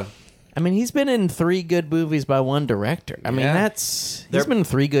 It's I mean, he's been in 3 good movies by one director. I mean, Yeah. he's been in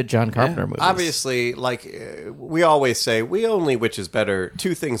 3 good John Carpenter movies. obviously like we always say we only which is better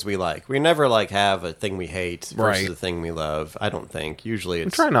 2 things we like. We never like have a thing we hate versus Right. a thing we love. I don't think. Usually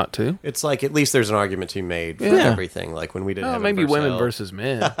it's Try not to. It's like at least there's an argument to be made for Yeah. everything. Like when we did Heaven Maybe versus women Hell. versus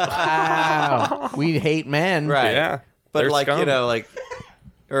men. Wow. We hate men. Right. Yeah. But They're like, scum. you know, like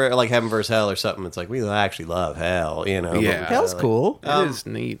or like Heaven versus Hell or something. It's like we actually love hell, you know. Yeah. But, Hell's like, cool. It is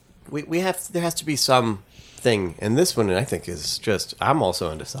neat. We have there has to be some thing, and this one I think is just. I'm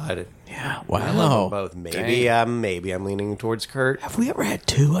also undecided. Yeah. I love them Wow. both. Maybe I'm leaning towards Kurt. Have we ever had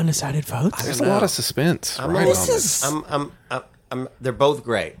 2 undecided votes? There's a lot of suspense. I'm, right This on is- I'm they're both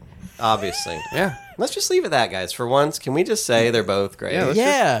great, obviously. Yeah. Let's just leave it that, guys. For once, can we just say they're both great? Yeah.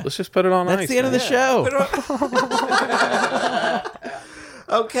 Yeah. Let's just put it on That's ice. the end of the show.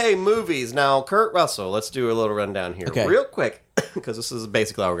 Okay, movies. Now, Kurt Russell, let's do a little rundown here. Okay. Real quick, because this is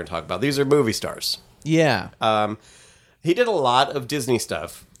basically all we're going to talk about. These are movie stars. Yeah. He did a lot of Disney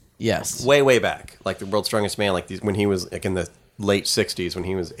stuff Yes. way, way back. Like The World's Strongest Man, like these, when he was like in the late 60s, when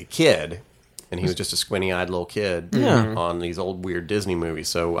he was a kid, and he was just a squinty-eyed little kid on these old weird Disney movies.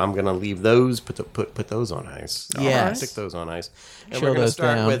 So I'm going to leave those, put those on ice. Yes. Stick those on ice. And Chill we're going to those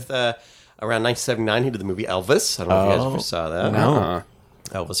start down. with, around 1979, he did the movie Elvis. I don't know if you guys ever saw that. No.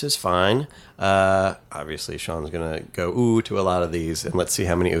 Elvis is fine. Obviously, Sean's going to go ooh to a lot of these, and let's see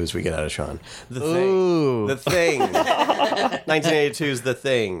how many oohs we get out of Sean. The Thing. Ooh. The Thing. 1982's The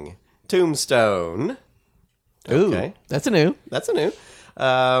Thing. Tombstone. Ooh. Okay. That's a new. That's a new.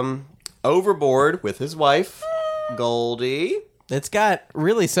 Overboard with his wife, Goldie. It's got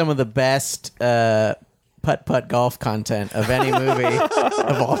really some of the best putt-putt golf content of any movie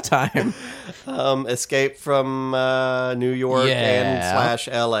of all time. Escape from New York Yeah. and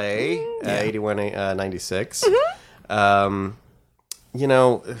 / LA, 81, 96. You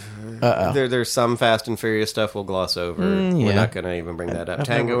know, there's some Fast and Furious stuff we'll gloss over. We're yeah. not going to even bring that up.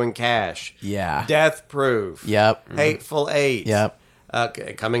 Tango and Cash. Yeah. Death Proof. Yep. Hateful Eight. Yep.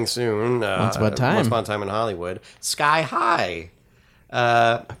 Okay, coming soon. Once Upon a Time. Once Upon a Time in Hollywood. Sky High.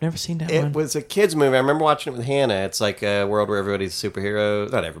 I've never seen that It one. was a kid's movie. I remember watching it with Hannah. It's like a world where everybody's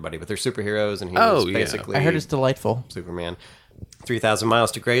superheroes. Not everybody, but they're superheroes, and he was yeah. basically I heard it's delightful. Superman. 3,000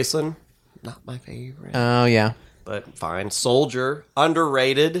 Miles to Graceland. Not my favorite, Oh, yeah. but fine. Soldier.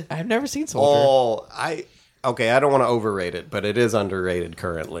 Underrated. I've never seen Soldier. Oh, I don't want to overrate it, but it is underrated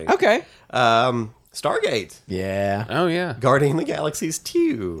currently. Okay. Stargate. Yeah. Oh, yeah. Guardian of the Galaxies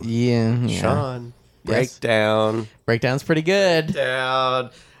 2. Yeah. Sean. Yes. Breakdown. Breakdown's pretty good. Down.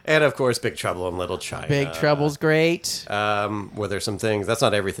 And of course, Big Trouble in Little China. Big Trouble's great. Were there some things? That's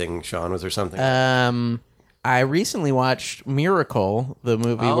not everything, Sean. Was there something? I recently watched Miracle, the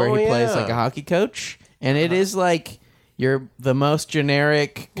movie where he plays yeah. like a hockey coach, and it is like you're the most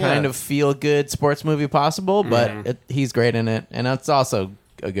generic kind Yeah. of feel good sports movie possible, but he's great in it, and it's also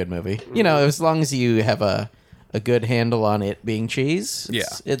a good movie. You know, as long as you have a good handle on it being cheese,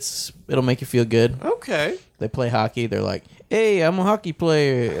 it'll make you feel good. Okay. They play hockey. They're like, "Hey, I'm a hockey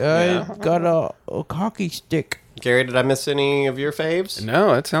player. I got a hockey stick." Gary, did I miss any of your faves?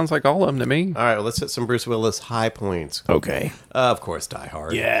 No, that sounds like all of them to me. All right, well, let's hit some Bruce Willis high points. Okay. Of course, Die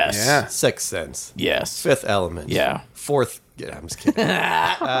Hard. Yes. Yeah. Sixth Sense. Yes. Fifth Element. Yeah. Fourth. Yeah, I'm just kidding.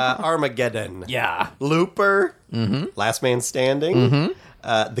 Armageddon. Yeah. Looper. Mm-hmm. Last Man Standing.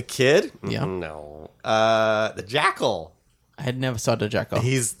 Mm-hmm. The Kid. Yeah. No. The Jackal. I had never saw the Jackal.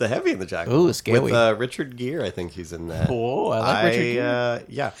 He's the heavy in the Jackal. Ooh, scary. With Richard Gere, I think he's in that. Oh, I like Richard Gere.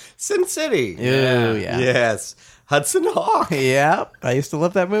 Yeah. Sin City. Ooh, yeah. Yes. Hudson Hawk. Yeah, I used to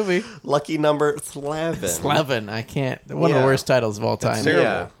love that movie. Lucky Number 11. 11. I can't. One of Yeah. the worst titles of all time.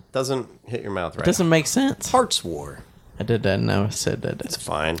 Yeah. Doesn't hit your mouth right. Doesn't make sense. Hearts War. I did that. No, I said that. It's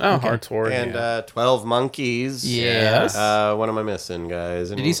fine. Oh, Hearts War. And 12 Monkeys. Yes. What am I missing, guys?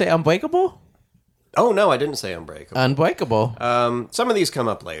 Did you say Unbreakable? Oh, no, I didn't say Unbreakable. Unbreakable. Some of these come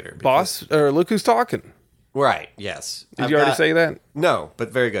up later. Boss, or look who's talking. Right, yes. Did you already say that? No, but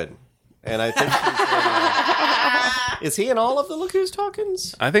very good. And I think is he in all of the Look Who's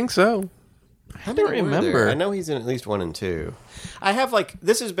Talkins? I think so. I don't remember. I know he's in at least 1 and 2. I have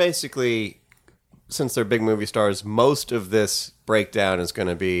this is basically, since they're big movie stars, most of this breakdown is going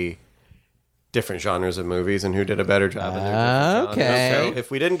to be different genres of movies and who did a better job in their different Okay. genres. So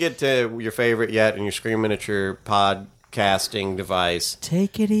if we didn't get to your favorite yet and you're screaming at your podcasting device,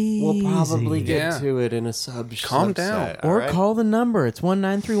 Take it easy. we'll probably get Yeah. to it in a sub. Calm down. subset, all Or right? call the number. It's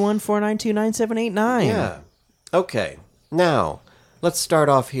 1-931-492-9789. Yeah. Okay. Now, let's start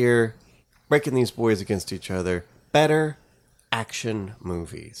off here, breaking these boys against each other. Better action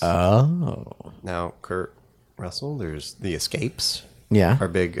movies. Oh. Now, Kurt Russell, there's The Escapes. Yeah. Our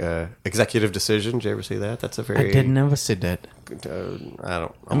big executive decision. Did you ever see that? That's a very I didn't ever see that.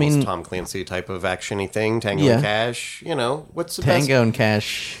 I mean, Tom Clancy type of actiony thing. Tango Yeah. and Cash. You know, what's the best? Tango and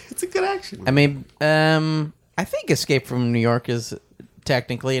Cash. It's a good action. I mean, I think Escape from New York is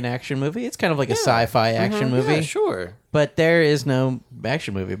technically an action movie. It's kind of like a sci-fi action movie. Yeah, sure. But there is no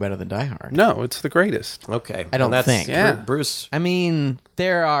action movie better than Die Hard. No, it's the greatest. Okay. I don't And that's think. Yeah. Bruce. I mean,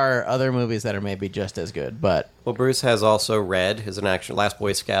 there are other movies that are maybe just as good, but Well, Bruce has also Red as an action. Last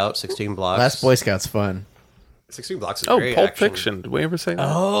Boy Scout, 16 Blocks. Last Boy Scout's fun. 16 Blocks is Oh, very Pulp action. Fiction. Did we ever say that?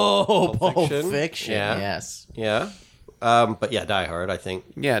 Oh, Pulp Pulp Fiction? Fiction. Yeah. Yes. Yeah. But yeah, Die Hard, I think,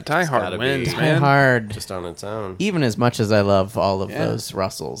 Yeah, Die gotta Hard be- wins, Die Die man. Hard. just on its own. Even as much as I love all of Yeah. those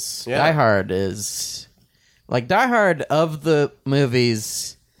Russells, Yeah. Die Hard is like Die Hard of the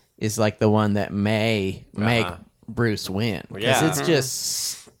movies is like the one that may make Bruce win because Yeah.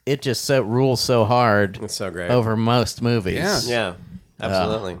 it just so rules so hard It's so great. over most movies. Yeah. Yeah,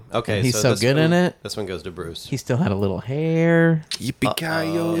 absolutely. Okay, and he's so this good one- in it. This one goes to Bruce. He still had a little hair.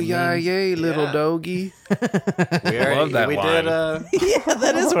 Yippee-ki-yo, yay, little Yeah. doggy. We love that we line. did. Yeah,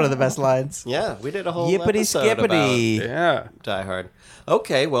 that is one of the best lines. Yeah, we did a whole Yippity episode about skippity. Yeah. Die Hard.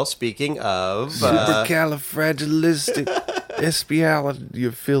 Okay, well, speaking of, Supercalifragilistic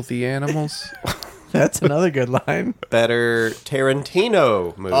you filthy animals. That's another good line. better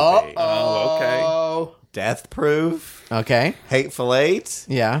Tarantino movie. Oh, okay. Death Proof, Okay. Hateful Eight.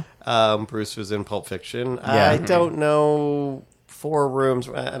 Yeah. Bruce was in Pulp Fiction. Yeah. I don't know. Four Rooms.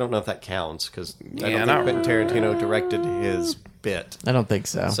 I don't know if that counts because I Yeah, don't not think Quentin Tarantino directed his bit. I don't think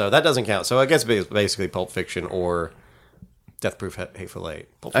so. So that doesn't count. So I guess it's basically Pulp Fiction or Death Proof, Hateful Eight.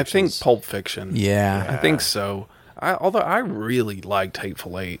 Pulp I think Fiction's- Pulp Fiction. Yeah. I think so. Although I really liked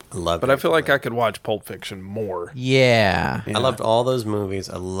Hateful Eight. Love But I feel Hateful like Eight. I could watch Pulp Fiction more. Yeah. I loved all those movies.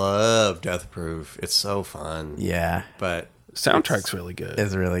 I love Death Proof. It's so fun. Yeah. But Soundtrack's really good.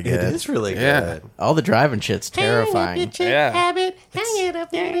 It's really it good. is really Yeah. good. All the driving shit's terrifying. Yeah.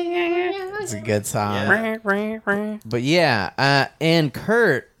 It's a good song. Yeah. But yeah, and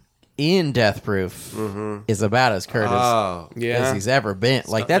Kurt in Death Proof is about as Kurt Oh, as Yeah. he's ever been.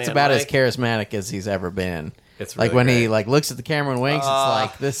 Like that's Stuntman about as Mike. charismatic as he's ever been. It's like really when he great. like looks at the camera and winks, it's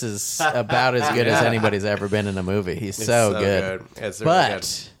like this is about as good as anybody's ever been in a movie. He's It's so good. It's really But good.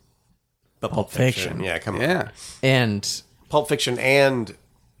 But Pulp Fiction. Yeah, come on. Yeah. and Pulp Fiction and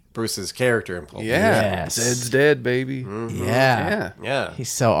Bruce's character in Pulp Yeah. Yes. Dead's dead, baby. Mm-hmm. yeah, Yeah. Fiction. Yeah.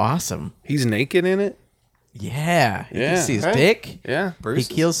 he's so awesome. He's naked in it. Yeah, you Yeah. can see his Right? dick. Yeah. Bruce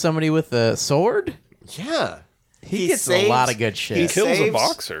He kills somebody with a sword. Yeah. He gets a lot of good shit. He kills a saves-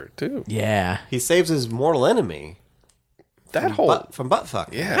 boxer, too. Yeah. He saves his mortal enemy That whole... from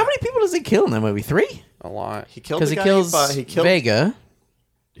buttfuck. Yeah. How many people does he kill in that movie? 3? A lot. He killed Because the he guy kills he killed Vega.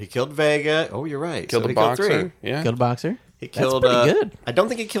 He killed Vega. Oh, you're right. Killed So a he killed boxer. three. Yeah. Killed a boxer. He That's killed. pretty good. I don't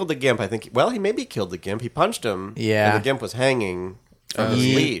think he killed the Gimp. I think. Well, he maybe killed the Gimp. He punched him. Yeah. And the Gimp was hanging from his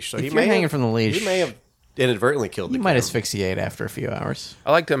Ye- leash. So if he you're may hanging have, from the leash, he may have inadvertently killed the You might Gimp. asphyxiate after a few hours.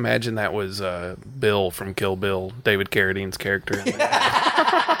 I like to imagine that was Bill from Kill Bill, David Carradine's character.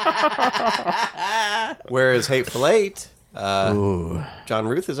 Whereas Hateful Eight, Ooh. John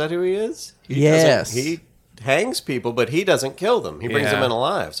Ruth, is that who he is? He Yes. doesn't- He hangs people, but he doesn't kill them. He brings Yeah. them in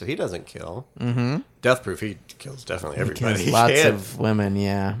alive, so he doesn't kill. Mm-hmm. Death Proof, he kills definitely everybody. Kills he lots can. of women,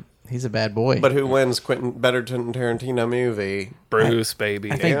 yeah. He's a bad boy. But who wins Quentin better Tarantino movie? Bruce,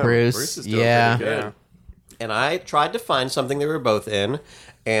 baby. I think Yeah, Bruce, is doing yeah. pretty good. Yeah. And I tried to find something they were both in,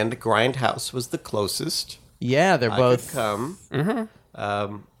 and Grindhouse was the closest. Yeah, they're I both. could come.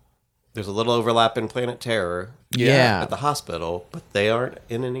 There's a little overlap in Planet Terror Yeah. at the hospital, but they aren't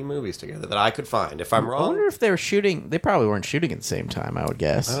in any movies together that I could find. If I'm I wrong, wonder if they were shooting. They probably weren't shooting at the same time, I would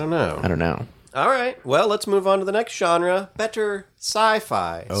guess. I don't know. I don't know. All right, well, let's move on to the next genre, better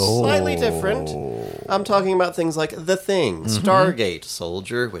sci-fi. Slightly different. I'm talking about things like The Thing, Stargate,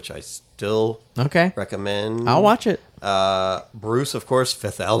 Soldier, which I still Okay. recommend. I'll watch it. Bruce, of course,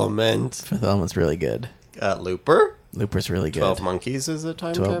 Fifth Element, Fifth Element's really good. Looper, Looper's really good. 12 Monkeys is a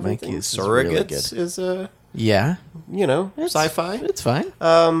time 12 travel thing. Monkeys is really Surrogates good. is a, Yeah. sci-fi. It's fine.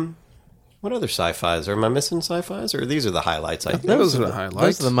 What other sci-fis? Am I missing sci-fis? Or these are the highlights, I think. Those are the Those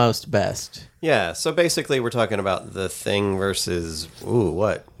highlights. are the most best. Yeah, so basically we're talking about The Thing versus,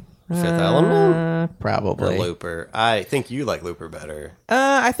 what? Fifth Element? Probably. Or Looper? I think you like Looper better.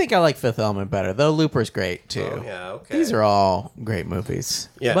 I think I like Fifth Element better, though Looper's great, too. Oh, yeah, okay. These are all great movies.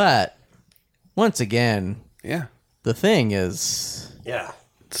 Yeah. But, once again, Yeah. The Thing is Yeah.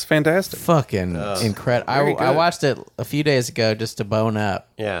 It's fantastic. fucking incredible. very I good. watched it a few days ago just to bone up.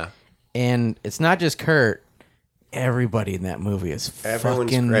 Yeah. And it's not just Kurt. Everybody in that movie is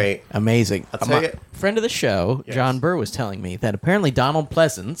Everyone's fucking great. amazing. I'll tell My you- friend of the show, John Burr, was telling me that apparently Donald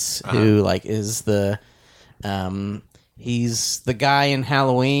Pleasance, who like is the, he's the guy in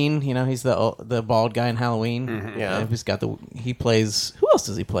Halloween. You know, he's the bald guy in Halloween. Yeah. He plays. Who else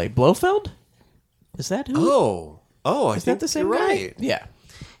does he play? Blofeld. Is that who? I Is think that the same you're guy? right. Yeah.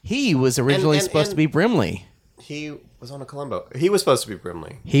 He was originally supposed to be Brimley. He was on a Columbo. He was supposed to be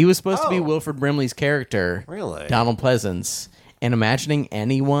Brimley. He was supposed to be Oh. Wilford Brimley's character, Really? Donald Pleasance. And imagining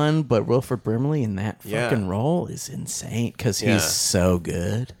anyone but Wilford Brimley in that Yeah. fucking role is insane because Yeah. he's so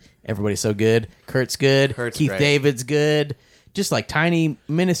good. Everybody's so good. Kurt's good. Kurt's Keith great. David's good. Just like tiny,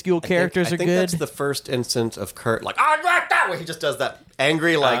 minuscule characters I are think good. that's the first instance of Kurt, like, I like that, where he just does that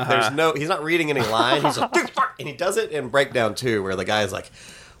angry, like, he's not reading any line. He's like, dude, fuck. And he does it in Breakdown 2, where the guy's like,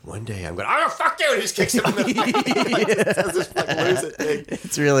 one day I'm gonna fuck you, and he just kicks him in the face. Does this fucking lose it thing.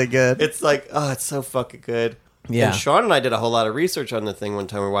 It's really good. It's like, oh, it's so fucking good. Yeah. And Sean and I did a whole lot of research on the thing one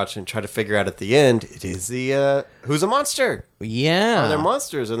time we were watching and tried to figure out at the end, it is the, who's a monster? Yeah. Are there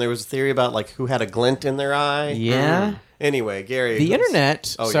monsters? And there was a theory about, like, who had a glint in their eye. Yeah. Anyway, Gary. The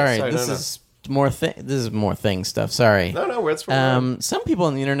internet. Oh, yeah, sorry, this is more thing. This is more thing stuff. Sorry. No, it's from Some people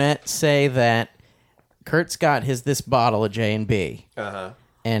on the internet say that Kurt's got this bottle of J&B.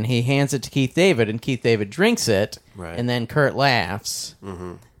 And he hands it to Keith David, and Keith David drinks it, Right. and then Kurt laughs.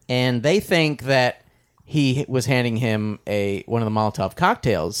 And they think that he was handing him one of the Molotov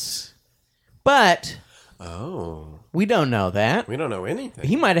cocktails. But we don't know that. We don't know anything.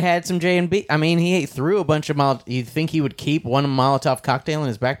 He might have had some J&B. I mean, he threw a bunch of Molotov. You think he would keep one Molotov cocktail in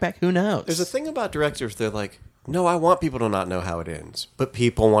his backpack? Who knows? There's a thing about directors, they're like, no, I want people to not know how it ends. But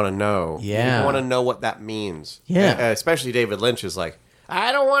people want to know. Yeah. People want to know what that means. Yeah. Especially David Lynch is like,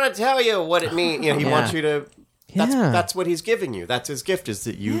 I don't want to tell you what it means. You know, he Yeah. wants you to... That's, Yeah. that's what he's giving you. That's his gift, is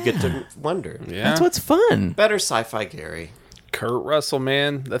that you get to wonder. Yeah. That's what's fun. Better sci-fi, Gary. Kurt Russell,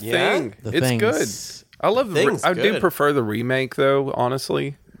 man. The Yeah? Thing. The it's Thing's- good. I love the Thing's I do good. prefer the remake, though,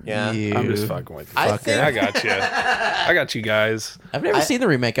 honestly. Yeah. I'm just fucking with you. I Fucker. think- I got you. I got you guys. I've never seen the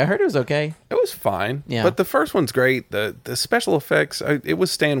remake. I heard it was okay. It was fine. Yeah. But the first one's great. The special effects, it was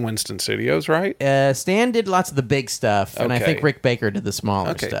Stan Winston Studios, right? Stan did lots of the big stuff, and I Okay. think Rick Baker did the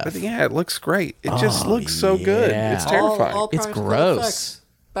smaller Okay. stuff. But yeah, it looks great. It just looks so good. yeah. It's terrifying. All It's practical gross. effects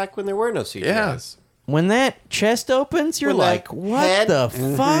back when there were no CGIs. Yeah. When that chest opens, you're When that like, what head- the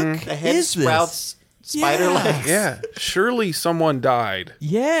fuck The head is sprouts spider Yeah. legs. Yeah. Surely someone died. this?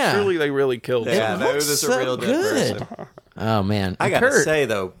 Yeah. Surely they really killed Yeah, someone. that was looks just a real so dead good. person. Oh, man. I And gotta Kurt say,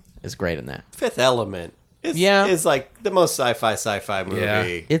 though, is great in that. Fifth Element is, Yeah. is like the most sci-fi movie. Yeah.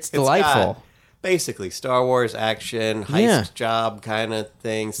 It's delightful. got basically Star Wars action, heist Yeah. job kind of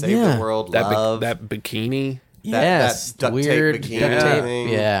thing, save Yeah. the world, That, love. that bikini. Yes. that duct tape weird bikini duct tape. thing.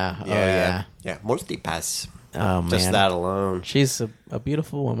 Yeah. Oh, yeah. Yeah, multipass. Oh, man. Just that alone. She's a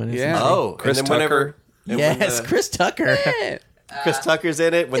beautiful woman, isn't Yeah. she? Oh, Chris and then whenever... Tucker. and Yes, when Chris Tucker. Chris Tucker's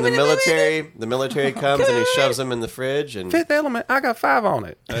in it, when the military comes and he shoves him in the fridge and... Fifth Element, I got 5 on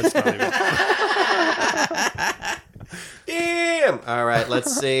it. That's not even. Damn! All right,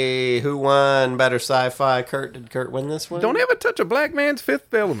 let's see. Who won better sci-fi? Did Kurt win this one? Don't ever touch a black man's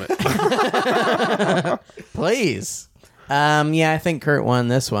Fifth Element. Please. Yeah, I think Kurt won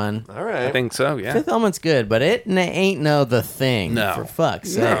this one. All right. I think so, yeah. Fifth Element's good, but it ain't no The Thing. No. For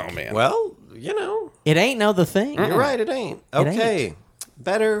fuck's sake. No, man. Well, you know, It ain't no The Thing. you're right. It ain't. Okay.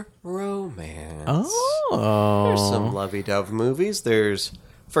 Better romance. Oh. There's some lovey-dove movies. There's...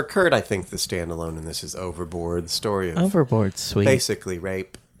 For Kurt, I think the standalone in this is Overboard. The story of Overboard, sweet. basically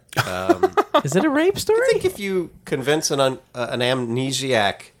rape. Is it a rape story? I think if you convince an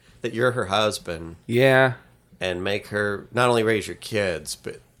amnesiac that you're her husband Yeah. and make her not only raise your kids,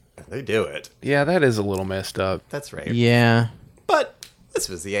 but they do it, Yeah, that is a little messed up. that's rape. Yeah. But this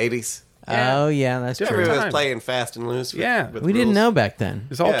was the 80s. Oh, yeah, that's true. Everyone was time. playing fast and loose. Yeah. We didn't rules. know back then.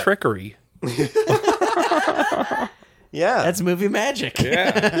 It's all Yeah. trickery. Yeah. That's movie magic.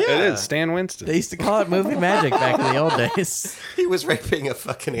 Yeah, it is. Stan Winston. They used to call it movie magic back in the old days. He was raping a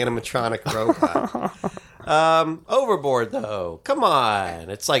fucking animatronic robot. Overboard, though. Come on.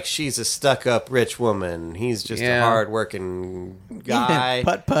 It's like she's a stuck-up rich woman. He's just a Yeah. hard-working guy.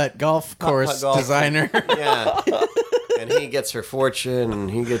 Putt-putt golf course golf. designer. Yeah. And he gets her fortune,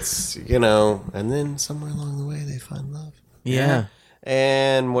 and he gets, and then somewhere along the way they find love. Yeah.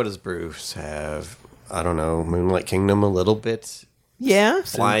 And what does Bruce have? I don't know. Moonlight Kingdom a little bit. Yeah.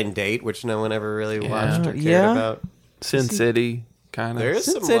 Blind Date, which no one ever really watched or cared Yeah. about. Sin City, kind of. There is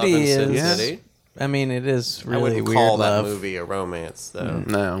Sin some City love in Sin is- City. I mean, it is really I wouldn't weird call that love. movie a romance, though.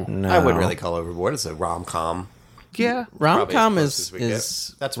 No. No. I wouldn't really call Overboard. It's a rom-com. Yeah. Rom-com Probably as close is as we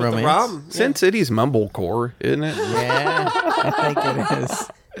get. That's what romance. the rom. Sin City's mumblecore, isn't it? Yeah, I think it is.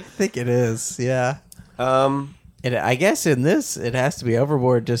 I think it is. Yeah. I guess in this, it has to be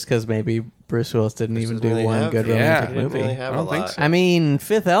Overboard just because maybe Bruce Willis didn't even do really one have- good yeah, romantic didn't movie. really have I don't a think lot. so. I mean,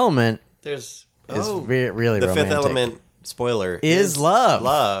 Fifth Element There's is oh, really the romantic. Fifth Element spoiler Is love.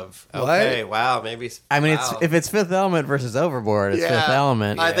 Love. Okay, wow, maybe. I mean, wow. if it's Fifth Element versus Overboard, it's Fifth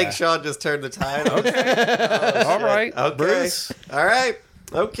Element. I think Sean just turned the tide. All right. Okay. Bruce. All right.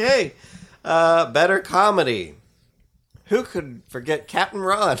 Okay. Better comedy. Who could forget Captain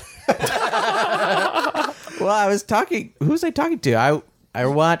Ron? Well, I was talking. Who was I talking to? I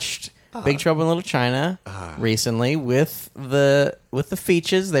watched Big Trouble in Little China recently with the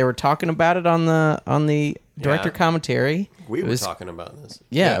Features. They were talking about it on the director Yeah. commentary. We It were was- talking about this.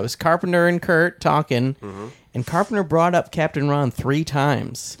 Yeah, it was Carpenter and Kurt talking, Mm-hmm. and Carpenter brought up Captain Ron 3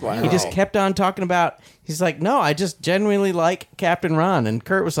 times. He just kept on talking about. He's like, "No, I just genuinely like Captain Ron," and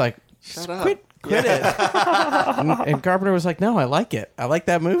Kurt was like, Shut up. Quit it." and Carpenter was like, "No, I like it. I like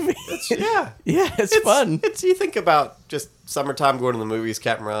that movie. Yeah. Yeah, it's fun." It's you think about just summertime going to the movies,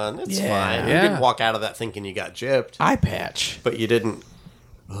 Captain Ron. It's Yeah. fine. You Yeah. didn't walk out of that thinking you got gypped, Eye patch. but you didn't.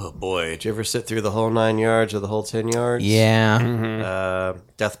 Oh boy, did you ever sit through the whole 9 yards or the whole 10 yards? Yeah.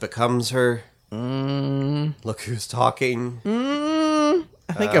 Death Becomes Her. Look Who's Talking.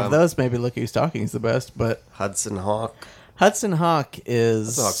 I think of those, maybe Look Who's Talking is the best, but Hudson Hawk. Hudson Hawk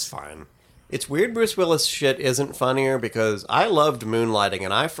is... Hawk's fine. It's weird Bruce Willis shit isn't funnier because I loved Moonlighting,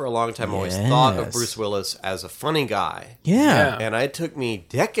 and I for a long time always thought of Yes. Bruce Willis as a funny guy. Yeah. And it took me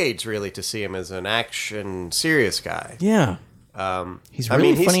decades really to see him as an action serious guy. Yeah. He's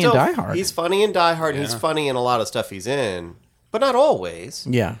really funny in Die Hard. He's funny in Die Hard. He's funny in a lot of stuff he's in, but not always.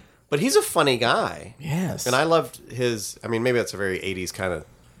 Yeah. But he's a funny guy. Yes. And I loved his. I mean, maybe that's a very 80s kind of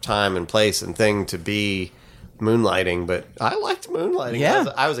time and place and thing to be Moonlighting, but I liked Moonlighting. Yeah.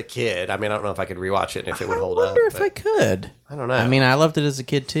 I was a kid. I mean, I don't know if I could rewatch it and if it would hold I up. wonder if but I could. I don't know. I mean, I loved it as a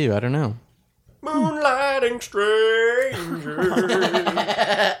kid, too. I don't know. Moonlighting stranger.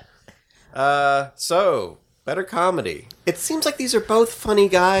 So better comedy. It seems like these are both funny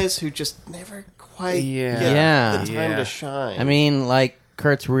guys who just never quite get Yeah. the time to shine. I mean, like,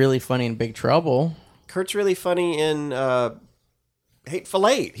 Kurt's really funny in Big Trouble. Kurt's really funny in Hateful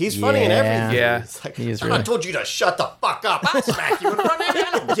Eight. He's funny in Yeah. everything. Yeah. It's like, He is I really- told you to shut the fuck up. I'll smack you in front of you.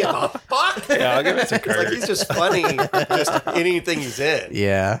 I don't give a fuck. Yeah, I'll give it to It's like Kurt. he's just funny, just anything he's in.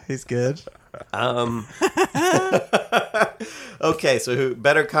 Yeah, he's good. Okay, so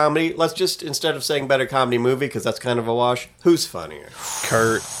better comedy? Let's just, instead of saying better comedy movie, because that's kind of a wash, who's funnier?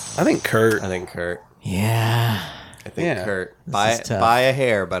 Kurt. I think Kurt. I think Kurt. Yeah. I think Yeah. Kurt. is tough. By a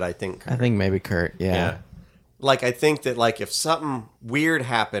hair, but I think Kurt. I think maybe Kurt. Yeah. Yeah. Like, I think that, like, if something weird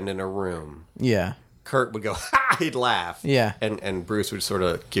happened in a room, Yeah. Kurt would go, ha! He'd laugh. Yeah. And Bruce would sort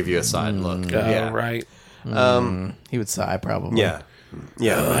of give you a side look. Oh, Yeah. right. He would sigh, probably. Yeah.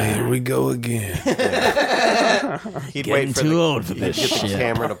 Yeah. Here we go again. He'd Getting wait for too the, old for he'd this get the shit.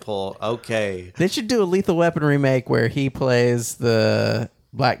 camera to pull. Okay. They should do a Lethal Weapon remake where he plays the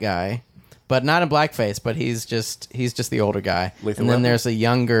black guy, but not in blackface. But he's just the older guy. Lethal and then Weapon? there's a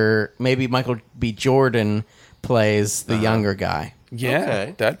younger, maybe Michael B. Jordan plays the younger guy. Yeah,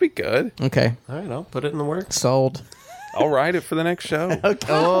 Okay. that'd be good. Okay, All right, I'll put it in the works. sold. I'll write it for the next show.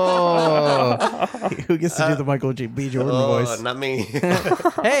 Oh, who gets to do the Michael B. Jordan Oh, voice? not me.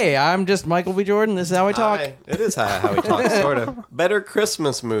 Hey, I'm just Michael B. Jordan. This is how I talk. Hi. It is how he talks, sort of. Better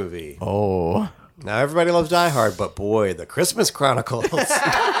Christmas movie. Oh, Now, everybody loves Die Hard, but boy, the Christmas Chronicles.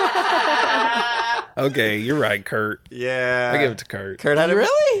 Okay, you're right, Kurt. Yeah. I give it to Kurt. Kurt had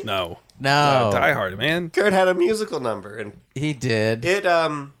really? No. No, Die Hard, man. Kurt had a musical number, and he did. it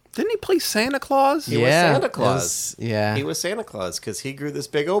Didn't he play Santa Claus? He was Santa Claus. Yeah, he was Santa Claus because he grew this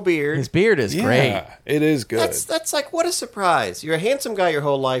big old beard. his beard is great. Yeah, it is good. That's like, what a surprise. You're a handsome guy your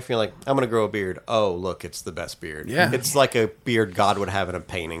whole life. You're like, I'm going to grow a beard. Oh, look, it's the best beard. Yeah. It's like a beard God would have in a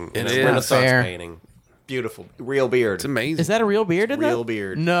painting. In It a is. Renaissance Fair. painting. Beautiful. Real beard. It's amazing. Is that a real beard in that? Real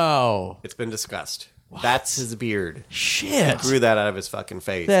beard. No. It's been discussed. That's his beard. Shit. Grew that out of his fucking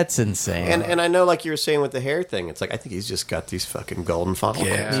face. That's insane. and I know, like you were saying with the hair thing, it's like, I think he's just got these fucking golden follicles.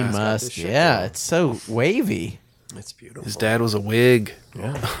 Yeah. he He's got this must. shit Yeah, going. it's so wavy. It's beautiful. His dad was a wig.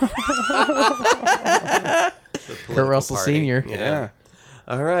 Yeah. Kurt Russell party. Sr. Yeah.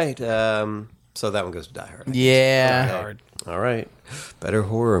 All right. So that one goes to Die Hard. Yeah. All right. Better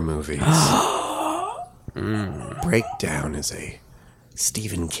horror movies. Breakdown is a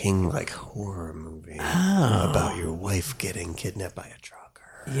Stephen King-like horror movie about your wife getting kidnapped by a trucker.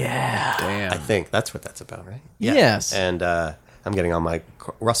 Yeah. Damn. I think that's what that's about, right? Yes. And I'm getting all my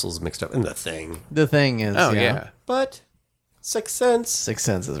Russells mixed up in The Thing. The thing is, Oh, you know, yeah. But Sixth Sense, Sixth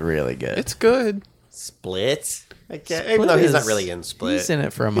Sense is really good. It's good. Split. Even though he's not is- really in Split. he's in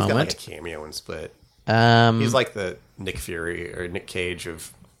it for a He's got like moment. a cameo in Split. Um, He's like the Nick Fury or Nick Cage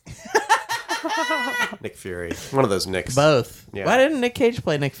of Nick Fury. One of those Nicks. both. Yeah. Why didn't Nick Cage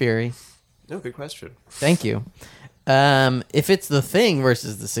play Nick Fury? No, good question. Thank you. If it's The Thing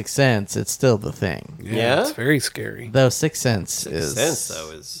versus The Sixth Sense, it's still The Thing. Yeah? It's very scary. Though Sixth Sense is Sense,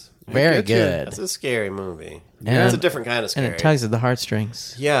 though, is very Get you. good. that's a scary movie. And- It's a different kind of scary. And it tugs at the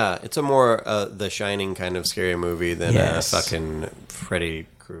heartstrings. Yeah, it's a more The Shining kind of scary movie than Yes. fucking Freddy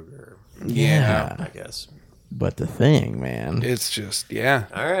Krueger, Yeah. I guess. But The Thing, man. It's just, yeah.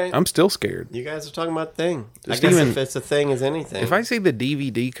 All right. I'm still scared. You guys are talking about Thing. Just I guess even- if it's a thing as anything. If I see the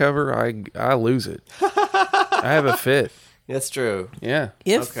DVD cover, I lose it. I have a fit. That's true. Yeah.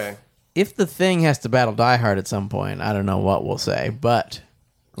 Okay. If The Thing has to battle Die Hard at some point, I don't know what we'll say, but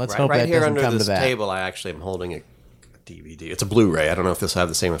let's hope Right that here doesn't under come to this that. table, I actually am holding a DVD. It's a Blu-ray. I don't know if this will have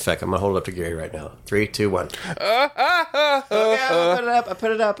the same effect. I'm going to hold it up to Gary right now. 3, 2, 1. Okay, I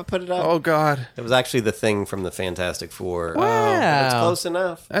put it up. Oh, God. It was actually the Thing from the Fantastic Four. Wow. It's close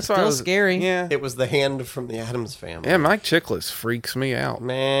enough. That's why Still I was scary. Yeah. It was the Hand from the Addams Family. Yeah, Mike Chiklis freaks me out.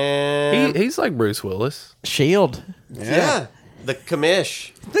 Man. He's like Bruce Willis. Shield. Yeah. The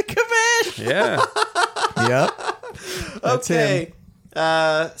commish. The commish. Yeah. Yep. That's Okay. him.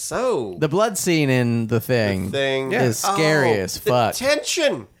 So The blood scene in The Thing. Thing is scary as fuck. The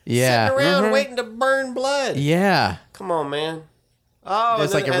tension. Yeah. Sitting around Mhm. waiting to burn blood. Yeah. Come on, man. Oh,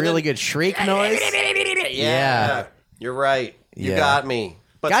 There's like a really good shriek noise. Yeah. You're right. You Yeah. got me.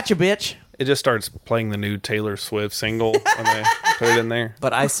 But Gotcha, bitch. It just starts playing the new Taylor Swift single when they put it in there.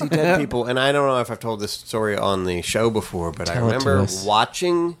 But I see dead people, and I don't know if I've told this story on the show before, but I Tell it to remember us.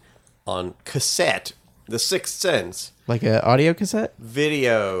 watching on cassette The Sixth Sense Like an audio cassette?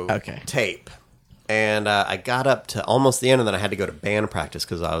 video tape. And I got up to almost the end, and then I had to go to band practice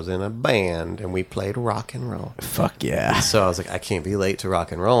because I was in a band, and we played rock and roll. Fuck yeah. So I was like, I can't be late to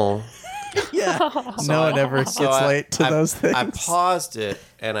rock and roll. Yeah. No one ever gets late to those things. I paused it,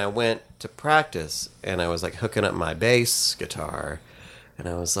 and I went to practice, and I was like hooking up my bass guitar, and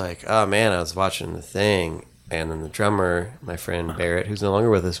I was like, oh man, I was watching The Thing, and then the drummer, my friend Barrett, who's no longer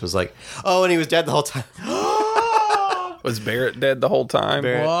with us, was like, oh, and he was dead the whole time. Was Barrett dead the whole time?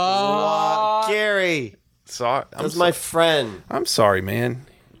 Barrett, what? Gary, I'm that's my friend. I'm sorry, man.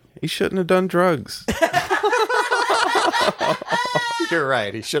 He shouldn't have done drugs. You're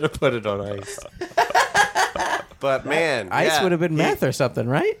right. He should have put it on ice. But man, Ice would have been meth or something,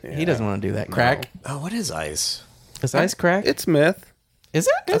 right? He doesn't want to do that. Crack. Oh, what is ice? Is ice crack? It's meth. Is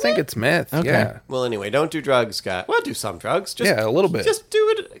it? I think it's meth. Okay. Yeah. Well, anyway, don't do drugs, Scott. Well, do some drugs. Just, Yeah, a little bit. Just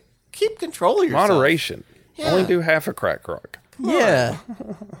do it. Keep control of yourself. Moderation. Yeah. Only do half a crack rock. Yeah.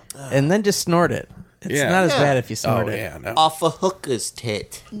 And then just snort it. It's Yeah. not as Yeah. bad if you snort Oh, it. yeah. No. Off a hooker's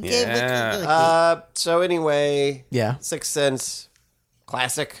tit. Yeah. So anyway, Yeah. Sixth Sense,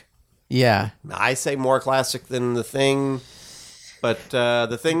 classic. Yeah. I say more classic than The Thing, but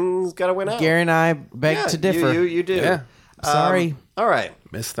The Thing's got to win out. Gary and I beg Yeah, to differ. You do. Yeah. Sorry. All right.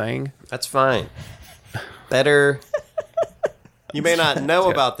 Miss Thing. That's fine. Better. You may not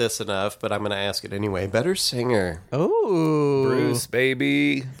know about this enough, but I'm going to ask it anyway. Better singer. Oh. Bruce,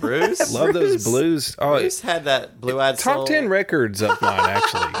 baby. Bruce? Love those blues. Oh, Bruce had that blue-eyed soul. top 10 records of mine,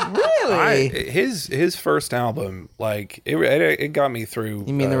 actually. Really? His first album, like, it got me through.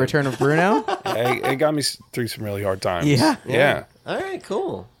 You mean The Return of Bruno? It got me through some really hard times. Yeah. Yeah. All right,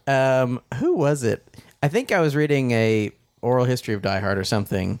 cool. Who was it? I think I was reading a oral history of Die Hard or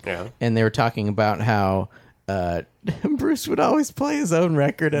something. Yeah. And they were talking about how Bruce would always play his own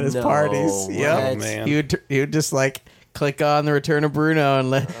record at his No, parties. what? Yep. Oh, man. He would just like click on The Return of Bruno and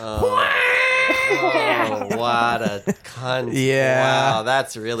let. Oh, what a cunt. Yeah. Wow,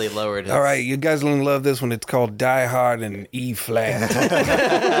 that's really lowered his... All right, you guys gonna love this one. It's called Die Hard in E flat.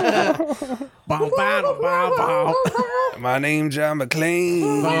 Bow, bow, bow, bow. My name's John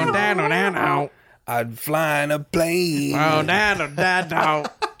McClane. Bow, down, down, down. I'd fly in a plane. Bow, down, down, down.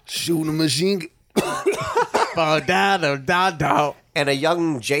 Shoot a machine gun. Bow, down, down, down. And a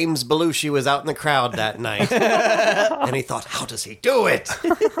young James Belushi was out in the crowd that night. And he thought, how does he do it?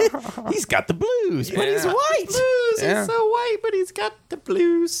 He's got the blues, but he's white. Blues. Yeah. He's so white, but he's got the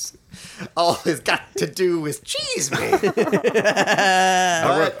blues. All he's got to do is cheese me.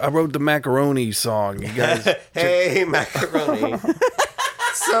 I wrote the macaroni song. You guys, Hey, macaroni.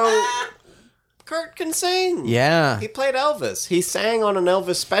 So, Kurt can sing. Yeah. He played Elvis. He sang on an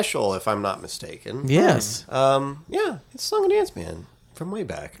Elvis special, if I'm not mistaken. Yes. Yeah, he's Song and Dance Man from way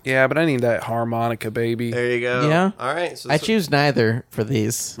back. yeah, but I need that harmonica, baby. There you go. Yeah. All right. So I choose neither for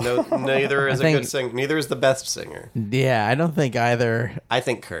these. No, neither is a think- good singer. Neither is the best singer. Yeah, I don't think either. I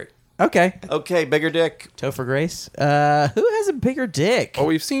think Kurt. Okay. Okay, bigger dick. Topher Grace. Who has a bigger dick? Oh,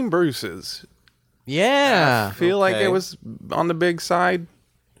 we've seen Bruce's. Yeah. I feel like Okay. it was on the big side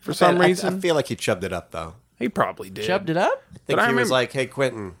for some reason. I feel like he chubbed it up though. He probably did. Chubbed it up? I think But I he was remember- like, "Hey,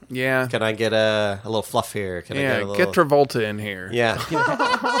 Quentin, Yeah. can I get a little fluff here? Can I get a little?" Get Travolta in here. Yeah.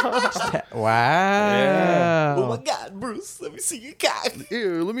 Wow. Oh my God, Bruce, let me see your cock.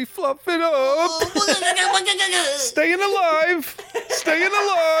 Here, let me fluff it up. Staying alive. Staying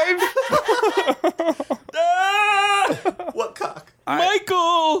alive. What cock?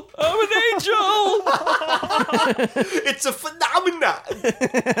 Michael, I'm an angel. It's a phenomenon.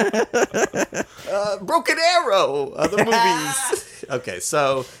 Broken Arrow, other movies. Okay,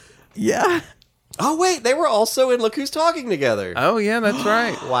 so. Yeah. Oh wait, they were also in Look Who's Talking together. Oh, yeah, that's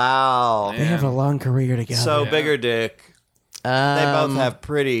right. Wow. They have a long career together. So bigger dick. They Um, both have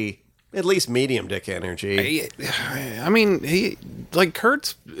pretty, at least medium dick energy. I mean,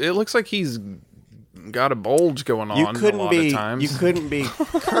 Kurt's, it looks like he's got a bulge going on You a couldn't lot be. of times. You couldn't be.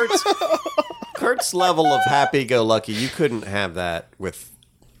 Kurt's level of happy-go-lucky. You couldn't have that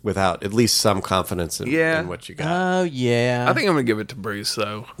without at least some confidence in, Yeah. in what you got. Oh, yeah. I think I'm going to give it to Bruce,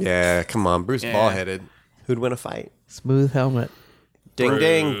 though. Yeah, come on, Bruce Yeah. ball-headed. Who'd win a fight? Smooth helmet. Ding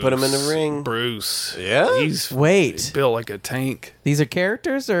ding, put him in the ring. Bruce. Yeah? He's Wait. built like a tank. These are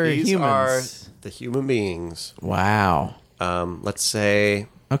characters or These humans? are the human beings. Wow. Let's say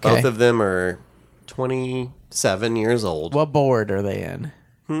Okay. both of them are 27 years old. What board are they in?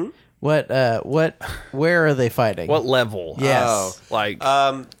 Where are they fighting? What level? Yes. Like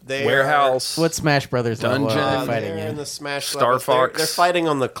They warehouse. What Smash Brothers level Dungeon. are Are, they fighting they're in in? the Smash Star levels. Fox. They're fighting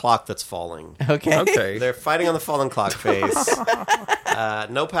on the clock that's falling. Okay. Okay. They're fighting on the falling clock face.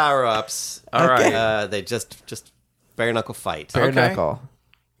 No power-ups. All right. They just bare knuckle fight. Bare Okay. knuckle.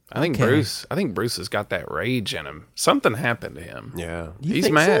 I think Okay. Bruce has got that rage in him. Something happened to him. Yeah, You He's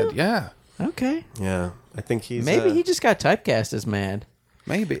think mad. so? Yeah. Okay. yeah. I think he's Maybe he just got typecast as mad.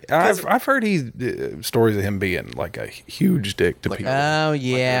 Maybe. I've heard stories of him being like a huge dick to people. Oh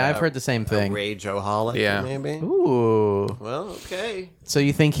yeah, Like I've heard the same a thing. rageaholic. Yeah. maybe. Ooh. Well, okay. So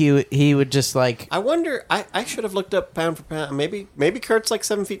you think he would just like? I wonder. I should have looked up pound for pound. Maybe Kurt's like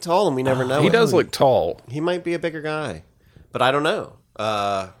 7 feet tall, and we never know. He it. does look tall. He might be a bigger guy, but I don't know.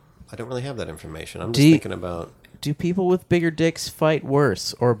 I don't really have that information. I'm just Do you- thinking about. Do people with bigger dicks fight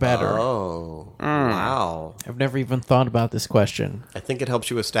worse or better? Oh, wow. I've never even thought about this question. I think it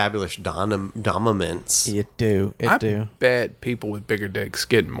helps you establish dominance. It do. It I do. bet people with bigger dicks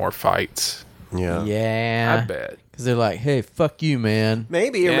get in more fights. Yeah. Yeah. I bet. Because they're like, hey, fuck you, man.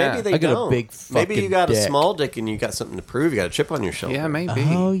 Maybe, or Yeah. maybe they I got a don't. big maybe you fucking got a dick. small dick and you got something to prove. You got a chip on your shoulder. Yeah, maybe.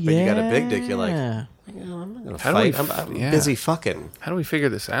 Oh yeah. But you got a big dick, you're like, I'm not gonna How do we fight. f- I'm yeah. busy fucking. How do we figure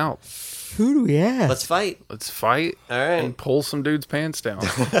this out? who do we ask? Let's fight. Let's fight All right. and pull some dudes' pants down.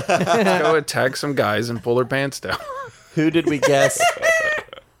 Let's go attack some guys and pull their pants down. Who did we guess?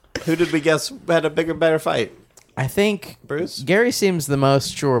 Who did we guess had a bigger, better fight? I think Bruce? Gary seems the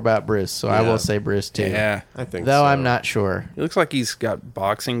most sure about Bruce, so I Yeah. will say Bruce too. Yeah. I think Though so. I'm not sure. He looks like he's got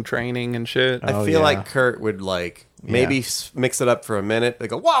boxing training and shit. I Oh, feel yeah. like Kurt would like maybe mix it up for a minute. They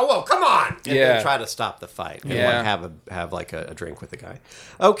go, whoa, come on, and Yeah. then try to stop the fight. And Yeah. like have like a drink with the guy.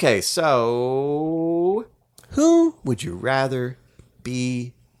 Okay, so who would you rather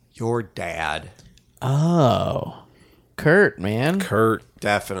be your dad? Oh, Kurt, man. Kurt.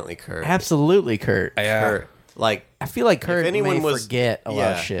 Definitely Kurt. Absolutely, Kurt. Yeah. Kurt. Like, I feel like Kurt anyone may was- forget a lot yeah.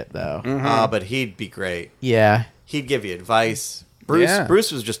 of shit, though. but he'd be great. Yeah. He'd give you advice. Bruce Yeah.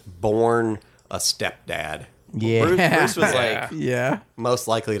 Bruce was just born a stepdad. Yeah. Bruce was like Yeah. most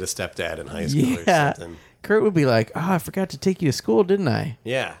likely to stepdad in high school or Yeah. something. Kurt would be like, oh, I forgot to take you to school, didn't I?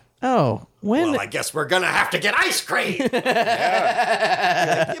 Yeah. Oh, when? Well, I guess we're gonna have to get ice cream.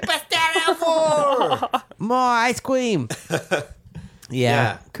 Yeah. You best dad ever. More ice cream. Yeah.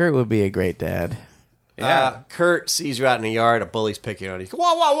 Yeah. Kurt would be a great dad. Kurt sees you out in the yard, a bully's picking on you.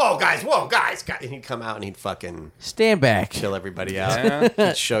 Whoa, guys, and he'd come out and he'd fucking Stand back. chill everybody out.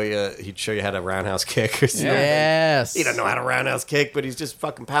 He'd show you how to roundhouse kick or something. Yes. He doesn't know how to roundhouse kick, but he's just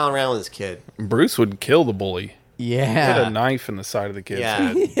fucking palling around with his kid. Bruce would kill the bully. Yeah. Put a knife in the side of the kid's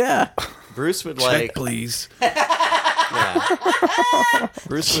Yeah. head. Yeah. Bruce would Check, please.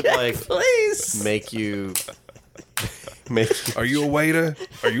 Bruce would Please. make you. Are you a waiter?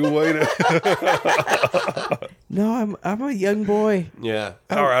 No, I'm a young boy. Yeah.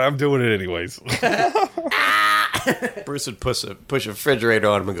 All right, I'm doing it anyways. Bruce would push a refrigerator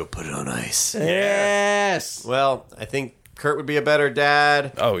on him and go, put it on ice. Yes. Well, I think Kurt would be a better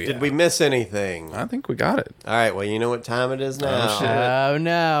dad. Oh, yeah. Did we miss anything? I think we got it. All right, well, you know what time it is now. Oh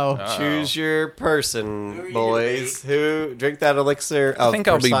no. Choose your person, boys. Who drink that elixir of think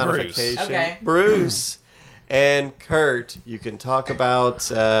I'll be Bruce. personification. Okay. Bruce and Kurt, you can talk about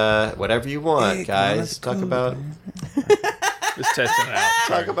whatever you want, guys. Talk about Just testing it out.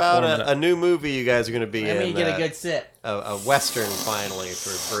 talk about a new movie you guys are going to be Let in. me get a good sip. a Western finally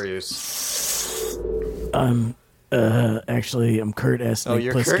for Bruce. Actually, I'm Kurt S. Snake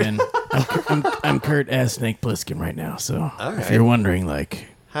you're Plissken. I'm Kurt S. Snake Plissken right now. So All if right. you're wondering, like,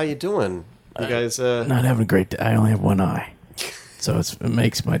 How you doing? You guys? not having a great day. I only have one eye, so it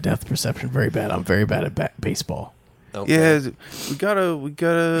makes my depth perception very bad. I'm very bad at baseball. Okay. Yeah, we got a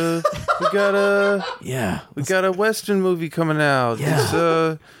Yeah. we got a Western movie coming out.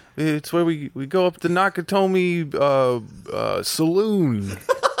 Yeah. It's where we go up to Nakatomi Saloon.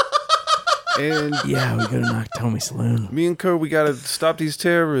 And Yeah, we go to Nakatomi Saloon. me and Kurt, we gotta stop these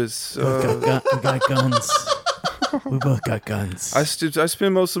terrorists. We got guns. We both got guns. I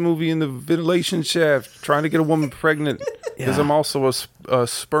spend most of the movie in the ventilation shaft trying to get a woman pregnant because Yeah. I'm also a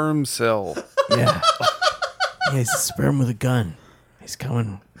sperm cell. Yeah. Yeah, he's a sperm with a gun. He's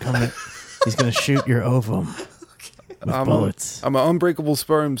coming. He's gonna shoot your ovum with bullets. I'm an unbreakable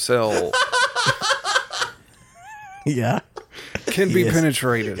sperm cell. Yeah. Can be Yes.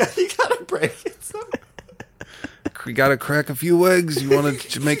 penetrated. You gotta break it. We gotta crack a few eggs. You want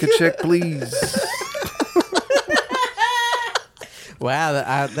to make a check, please? Wow,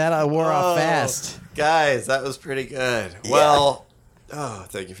 that wore off fast. Guys, that was pretty good. Well,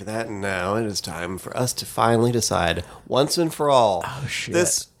 thank you for that. And now it is time for us to finally decide once and for all. Oh, shit.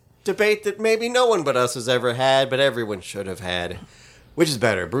 This debate that maybe no one but us has ever had, but everyone should have had. Which is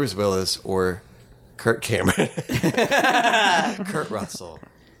better, Bruce Willis or Kurt Cameron? Kurt Russell.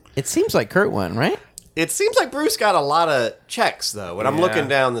 It seems like Kurt won, right? It seems like Bruce got a lot of checks, though. When I'm Yeah. looking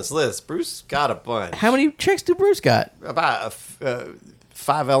down this list, Bruce got a bunch. How many checks do Bruce got? About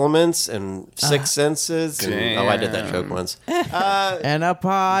 5 elements and 6 senses. And, I did that joke once. And a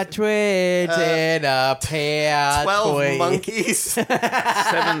partridge in a pear 12 tree. monkeys.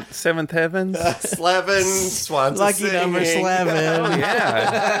 Seventh heaven. Slevin, swans Lucky number singing. 11.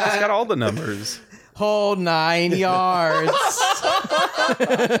 Yeah, it's got all the numbers. Whole 9 yards.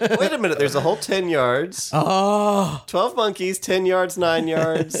 Wait a minute, there's a whole 10 yards. Oh. 12 monkeys, 10 yards, 9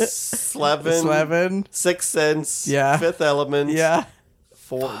 yards. Slevin. 11. 6 sense. Yeah. Fifth element. Yeah.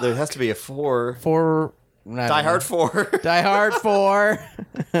 4. There has to be a 4. 4. Die Hard 4. Die Hard 4.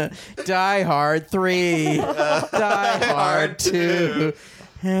 Die Hard 3. Die Hard 2.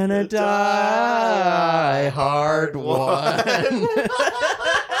 And a Die Hard 1.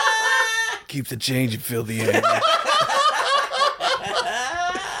 Keep the change and fill the end.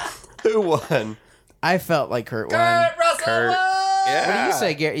 Who won? I felt like Kurt won. Kurt. Yeah. What do you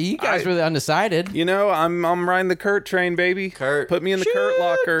say, Gary? You guys were undecided. You know, I'm riding the Kurt train, baby. Kurt. Put me in the Kurt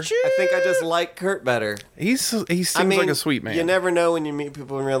locker. I think I just like Kurt better. He seems I mean, like a sweet man. You never know when you meet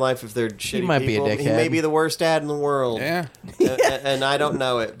people in real life if they're shitty might be a people. He dickhead. may be the worst dad in the world. Yeah. And I don't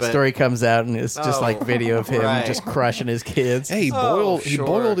know it. But Story comes out and it's just Oh, like video of him right. just crushing his kids. Hey, he sure.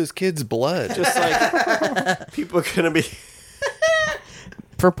 boiled his kid's blood. just like people are going to be...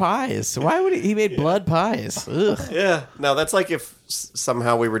 For pies. Why would he made blood pies? Ugh. Yeah. No, that's like if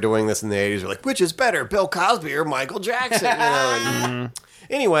somehow we were doing this in the 80s. We're like, which is better, Bill Cosby or Michael Jackson? You know? And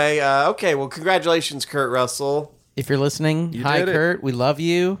anyway, okay. Well, congratulations, Kurt Russell. If you're listening, hi, did it. Kurt. We love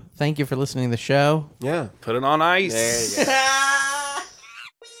you. Thank you for listening to the show. Yeah. Put it on ice. There you go.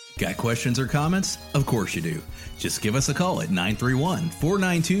 Got questions or comments? Of course you do. Just give us a call at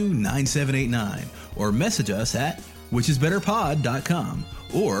 931-492-9789 or message us at whichisbetterpod.com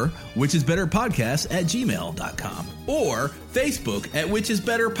or whichisbetterpodcast@gmail.com or Facebook at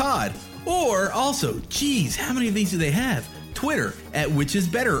whichisbetterpod or also, geez, how many of these do they have? Twitter at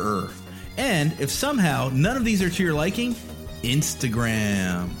whichisbetterer. And if somehow none of these are to your liking,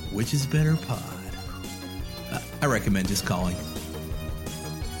 Instagram, whichisbetterpod. I recommend just calling.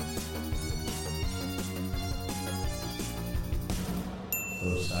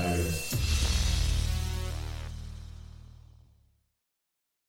 Osiris.